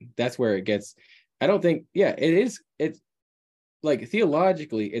gets that's where it gets. I don't think it's like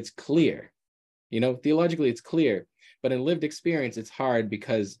theologically it's clear, theologically it's clear, but in lived experience it's hard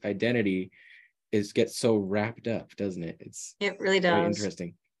because identity gets so wrapped up, doesn't it? It really does. Very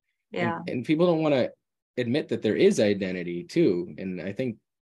interesting. Yeah. And people don't want to admit that there is identity too, and I think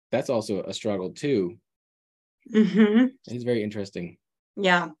that's also a struggle too. It's very interesting.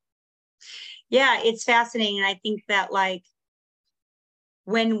 Yeah, it's fascinating. And I think that like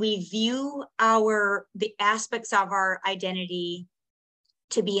when we view the aspects of our identity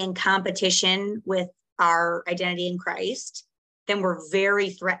to be in competition with our identity in Christ, then we're very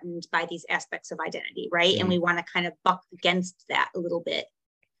threatened by these aspects of identity, right? And we want to kind of buck against that a little bit.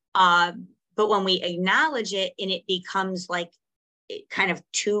 But when we acknowledge it and it becomes like kind of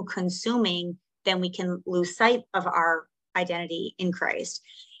too consuming, then we can lose sight of our identity in Christ.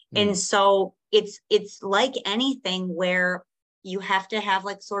 And so it's like anything where you have to have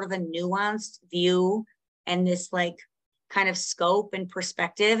like sort of a nuanced view and this like kind of scope and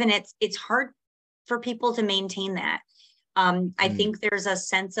perspective. And it's hard for people to maintain that. I think there's a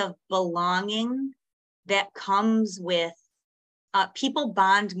sense of belonging that comes with people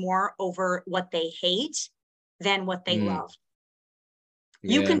bond more over what they hate than what they love.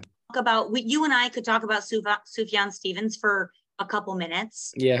 You can talk about, you and I could talk about Sufjan Stevens for a couple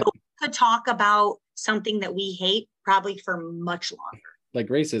minutes. Yeah. But we could talk about something that we hate probably for much longer. Like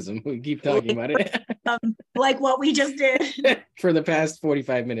racism. We keep talking about it. Like what we just did. For the past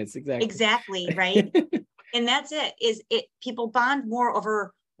 45 minutes. Exactly, right? And that's it. People bond more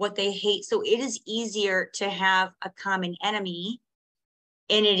over what they hate. So it is easier to have a common enemy,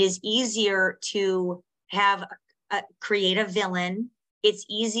 and it is easier to have create a villain. It's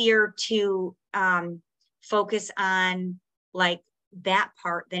easier to focus on like that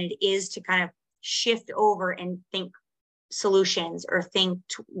part than it is to kind of shift over and think solutions or think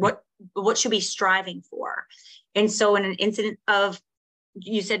what should be striving for. And so in an incident of,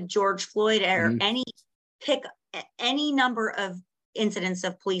 you said George Floyd, or pick any number of incidents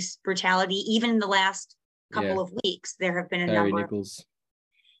of police brutality, even in the last couple of weeks, there have been a Harry number. Nichols.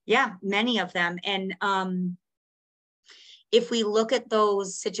 Many of them. And if we look at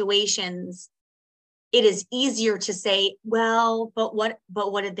those situations, it is easier to say, well, but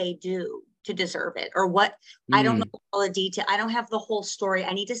what did they do to deserve it? Or what, I don't know all the detail. I don't have the whole story.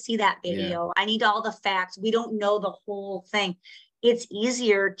 I need to see that video. I need all the facts. We don't know the whole thing. It's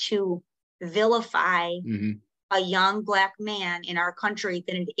easier to vilify a young Black man in our country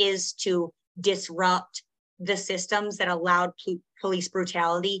than it is to disrupt the systems that allowed police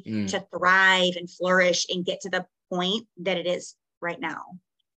brutality to thrive and flourish and get to the point that it is right now.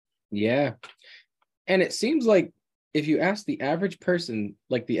 Yeah. And it seems like if you ask the average person,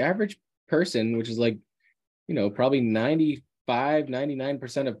 which is like, probably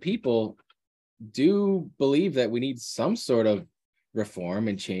 99% of people do believe that we need some sort of reform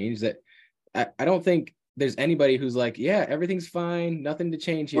and change. That I don't think there's anybody who's like, yeah, everything's fine, nothing to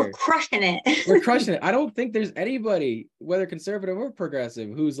change here. We're crushing it. We're crushing it. I don't think there's anybody, whether conservative or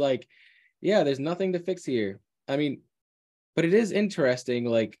progressive, who's like, yeah, there's nothing to fix here. I mean, but it is interesting,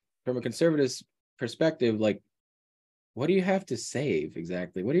 like from a conservative perspective, like, what do you have to save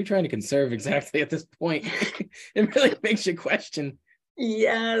exactly? What are you trying to conserve exactly at this point? It really makes you question.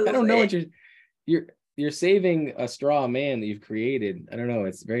 Yes. I don't know what you're saving a straw man that you've created. I don't know.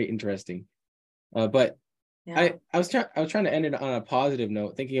 It's very interesting. But I was trying to end it on a positive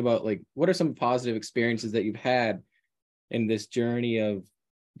note, thinking about like, what are some positive experiences that you've had in this journey of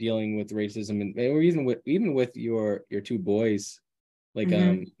dealing with racism, and or even with your two boys, like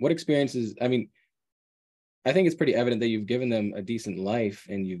what experiences? I mean, I think it's pretty evident that you've given them a decent life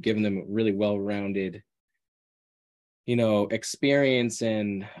and you've given them a really well-rounded, experience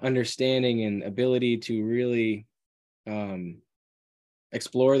and understanding and ability to really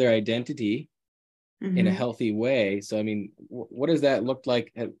explore their identity in a healthy way. So, I mean, what does that look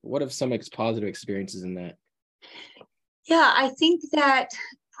like? What are some positive experiences in that? Yeah, I think that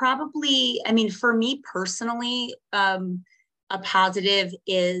probably, I mean, for me personally, a positive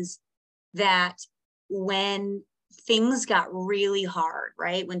is that when things got really hard,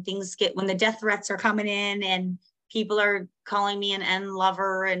 right? When the death threats are coming in and people are calling me an end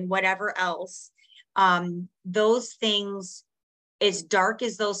lover and whatever else, those things, as dark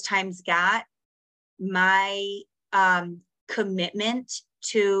as those times got, my commitment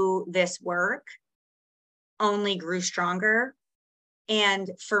to this work only grew stronger. And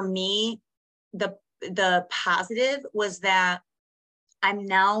for me, the positive was that I'm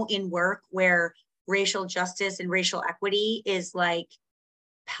now in work where racial justice and racial equity is like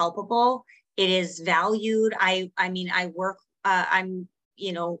palpable. It is valued. I mean, I work, I'm,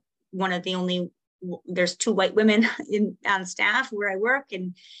 one of the only, there's 2 white women on staff where I work,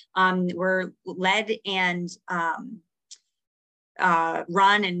 and we're led and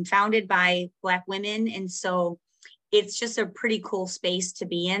run and founded by Black women. And so it's just a pretty cool space to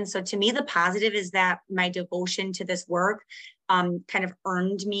be in. So to me, the positive is that my devotion to this work kind of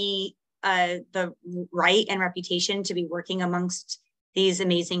earned me the right and reputation to be working amongst these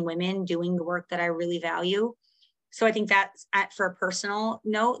amazing women doing the work that I really value. So I think that's, for a personal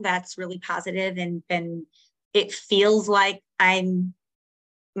note, that's really positive. And it feels like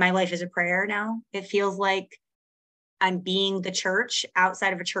my life is a prayer now. It feels like I'm being the church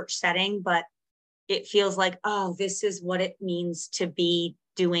outside of a church setting, but it feels like, oh, this is what it means to be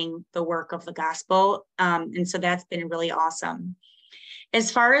doing the work of the gospel. And so that's been really awesome.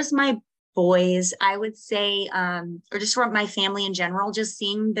 As far as my boys, I would say, or just for my family in general, just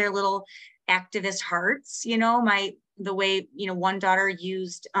seeing their little activist hearts, the way, one daughter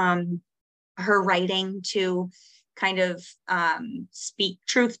used her writing to kind of speak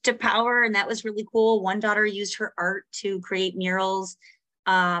truth to power. And that was really cool. One daughter used her art to create murals,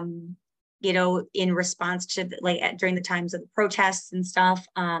 in response to during the times of the protests and stuff.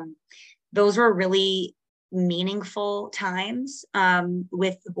 Those were really meaningful times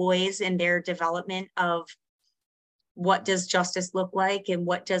with the boys and their development of what does justice look like and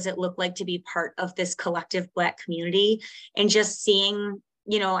what does it look like to be part of this collective Black community. And just seeing,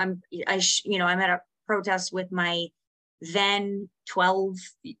 I'm at a protest with my then 12,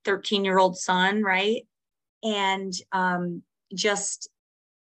 13-year-old son, right? And just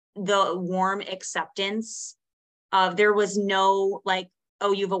the warm acceptance of, there was no like,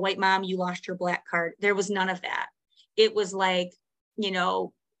 oh, you have a white mom, you lost your Black card. There was none of that. It was like,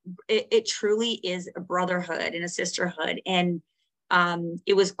 it truly is a brotherhood and a sisterhood. And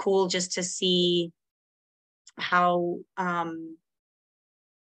it was cool just to see how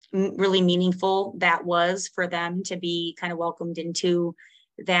really meaningful that was for them to be kind of welcomed into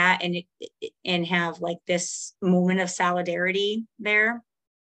that and have like this moment of solidarity there.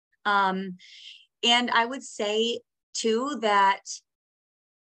 And I would say too that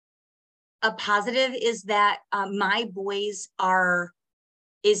a positive is that my boys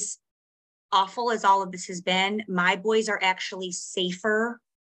is awful as all of this has been, my boys are actually safer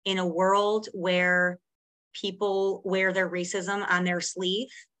in a world where people wear their racism on their sleeve.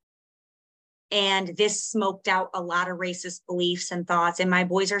 And this smoked out a lot of racist beliefs and thoughts. And my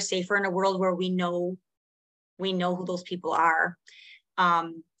boys are safer in a world where we know who those people are.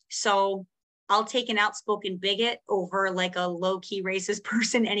 So I'll take an outspoken bigot over like a low-key racist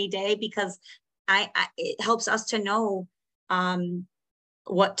person any day, because it helps us to know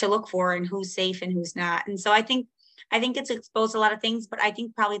what to look for and who's safe and who's not. And so I think it's exposed a lot of things, but I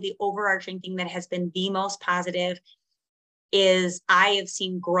think probably the overarching thing that has been the most positive is I have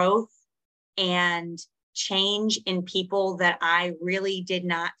seen growth and change in people that I really did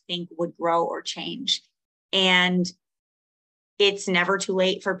not think would grow or change. And it's never too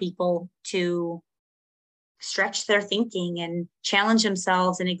late for people to stretch their thinking and challenge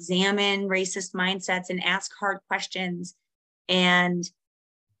themselves and examine racist mindsets and ask hard questions. And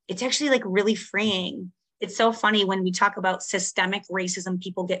it's actually like really freeing. It's so funny when we talk about systemic racism,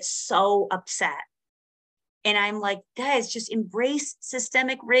 people get so upset. And I'm like, guys, just embrace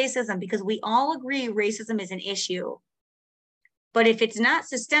systemic racism, because we all agree racism is an issue. But if it's not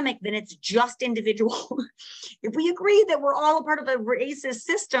systemic, then it's just individual. If we agree that we're all a part of a racist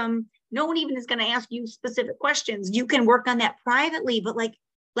system, no one even is going to ask you specific questions. You can work on that privately, but like,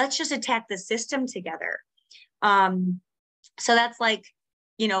 let's just attack the system together. So that's like,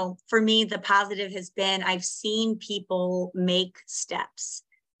 for me, the positive has been I've seen people make steps,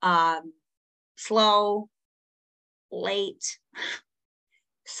 slow, late,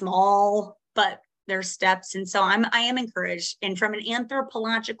 small, but there's steps. And so I am encouraged. And from an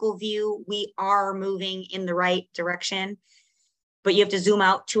anthropological view, we are moving in the right direction, but you have to zoom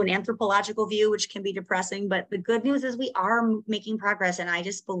out to an anthropological view, which can be depressing. But the good news is we are making progress. And I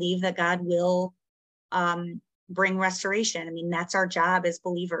just believe that God will bring restoration. I mean, that's our job as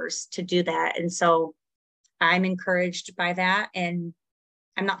believers to do that. And so I'm encouraged by that. And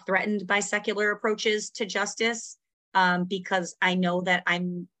I'm not threatened by secular approaches to justice, because I know that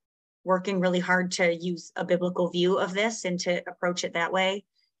I'm working really hard to use a biblical view of this and to approach it that way.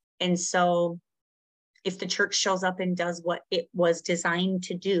 And so if the church shows up and does what it was designed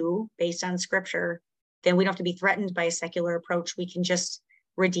to do based on scripture, then we don't have to be threatened by a secular approach. We can just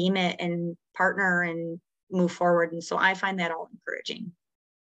redeem it and partner and move forward. And so I find that all encouraging.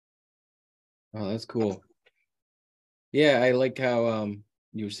 Oh, that's cool. Yeah, I like how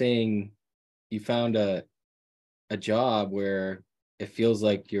you were saying you found a job where it feels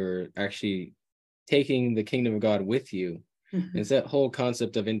like you're actually taking the kingdom of God with you. Mm-hmm. It's that whole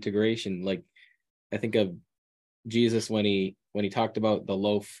concept of integration. Like, I think of Jesus when he talked about the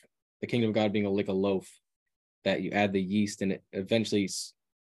loaf, the kingdom of God being like a loaf that you add the yeast and it eventually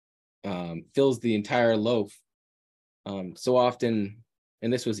fills the entire loaf. So often,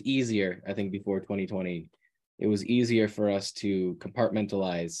 and this was easier, I think, before 2020, it was easier for us to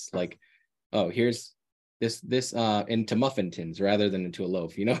compartmentalize, like, oh, here's this into muffin tins rather than into a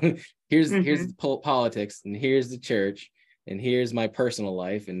loaf, you know. here's the politics, and here's the church, and here's my personal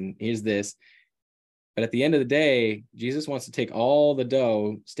life, and here's this. But at the end of the day, Jesus wants to take all the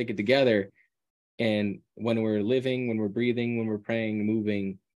dough, stick it together, and when we're living, when we're breathing, when we're praying,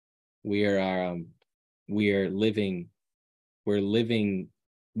 moving, we are living.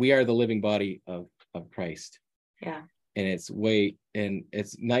 We are the living body of Christ. Yeah. And it's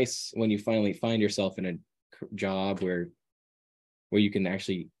nice when you finally find yourself in a job where you can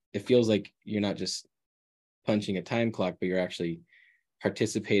actually, it feels like you're not just punching a time clock, but you're actually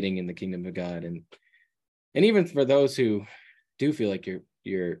participating in the kingdom of God. And even for those who do feel like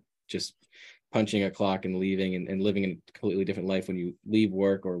you're just punching a clock and leaving and living in a completely different life when you leave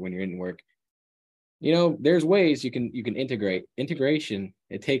work or when you're in work, you know, there's ways you can integrate. Integration,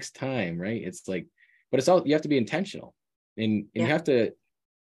 it takes time, right? It's like, but it's all, you have to be intentional, and you have to,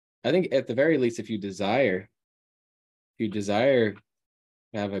 I think at the very least, if you desire to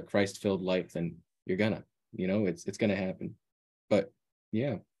have a Christ-filled life, then you're gonna, you know, it's gonna happen. But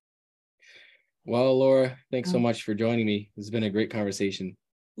yeah. Well, Laura, thanks so much for joining me. This has been a great conversation.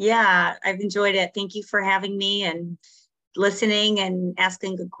 Yeah, I've enjoyed it. Thank you for having me and listening and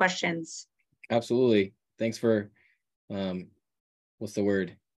asking good questions. Absolutely. Thanks for, what's the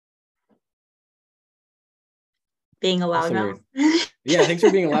word? Being a loudmouth. Yeah, thanks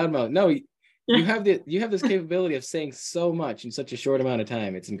for being a loudmouth. No, you have this capability of saying so much in such a short amount of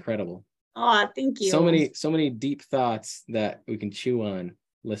time. It's incredible. Oh, thank you. So many deep thoughts that we can chew on,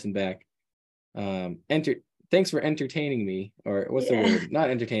 listen back. Thanks for entertaining me, or what's the word? Not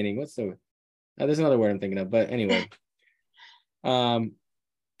entertaining. What's the? There's another word I'm thinking of, but anyway.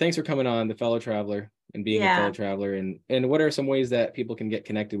 Thanks for coming on, The Fellow Traveler, and being a fellow traveler. And what are some ways that people can get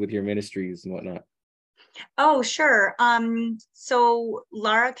connected with your ministries and whatnot? Oh, sure. So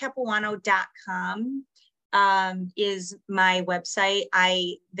laracapuano.com is my website.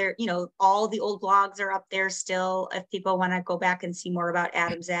 All the old blogs are up there still. If people want to go back and see more about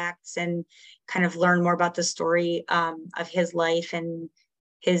Adam's Acts and kind of learn more about the story of his life and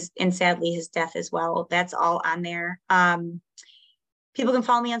sadly his death as well, that's all on there. People can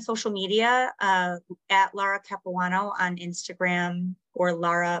follow me on social media at Lara Capuano on Instagram, or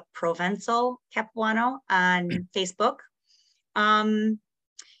Lara Provencal Capuano on Facebook. So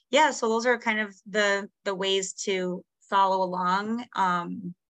those are kind of the ways to follow along.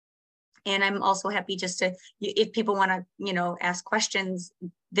 And I'm also happy just to, if people want to, ask questions,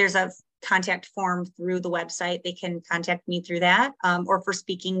 there's a contact form through the website. They can contact me through that, or for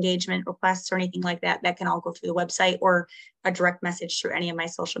speaking engagement requests or anything like that, that can all go through the website, or a direct message through any of my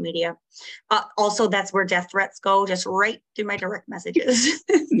social media. Also, that's where death threats go, just right through my direct messages.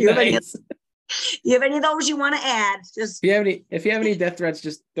 You have any of those you want to add? Just if you have any death threats,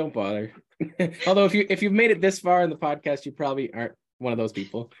 just don't bother. Although if you've made it this far in the podcast, you probably aren't one of those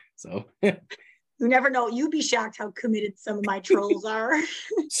people. So you never know. You'd be shocked how committed some of my trolls are.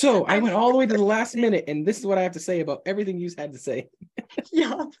 So I went all the way to the last minute, and this is what I have to say about everything you had to say.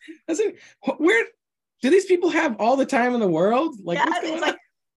 Yeah. I said, where do these people have all the time in the world? Like, yeah, what's going on? Like,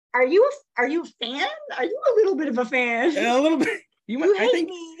 are you a fan? Are you a little bit of a fan? A little bit. You hate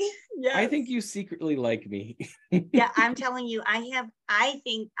me. Yes. I think you secretly like me. Yeah, I'm telling you, I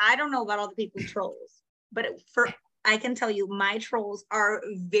don't know about all the people trolls, but I can tell you my trolls are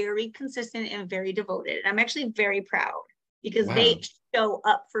very consistent and very devoted. And I'm actually very proud because they show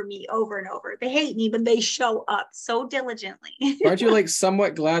up for me over and over. They hate me, but they show up so diligently. Aren't you like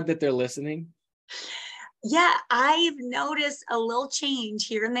somewhat glad that they're listening? Yeah, I've noticed a little change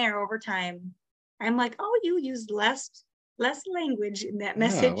here and there over time. I'm like, oh, you used less language in that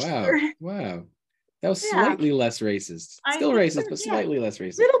message. Wow. That was slightly less racist. Still racist, but slightly less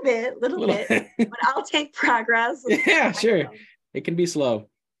racist. Little bit. But I'll take progress. Yeah, sure. It can be slow.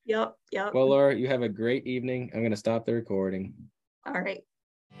 Yep. Well, Laura, you have a great evening. I'm going to stop the recording. All right.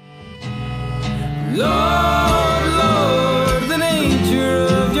 Lord, the nature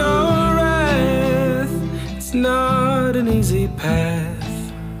of your wrath, it's not an easy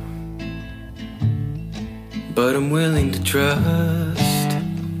path, but I'm willing to trust,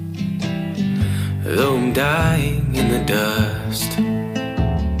 though I'm dying in the dust.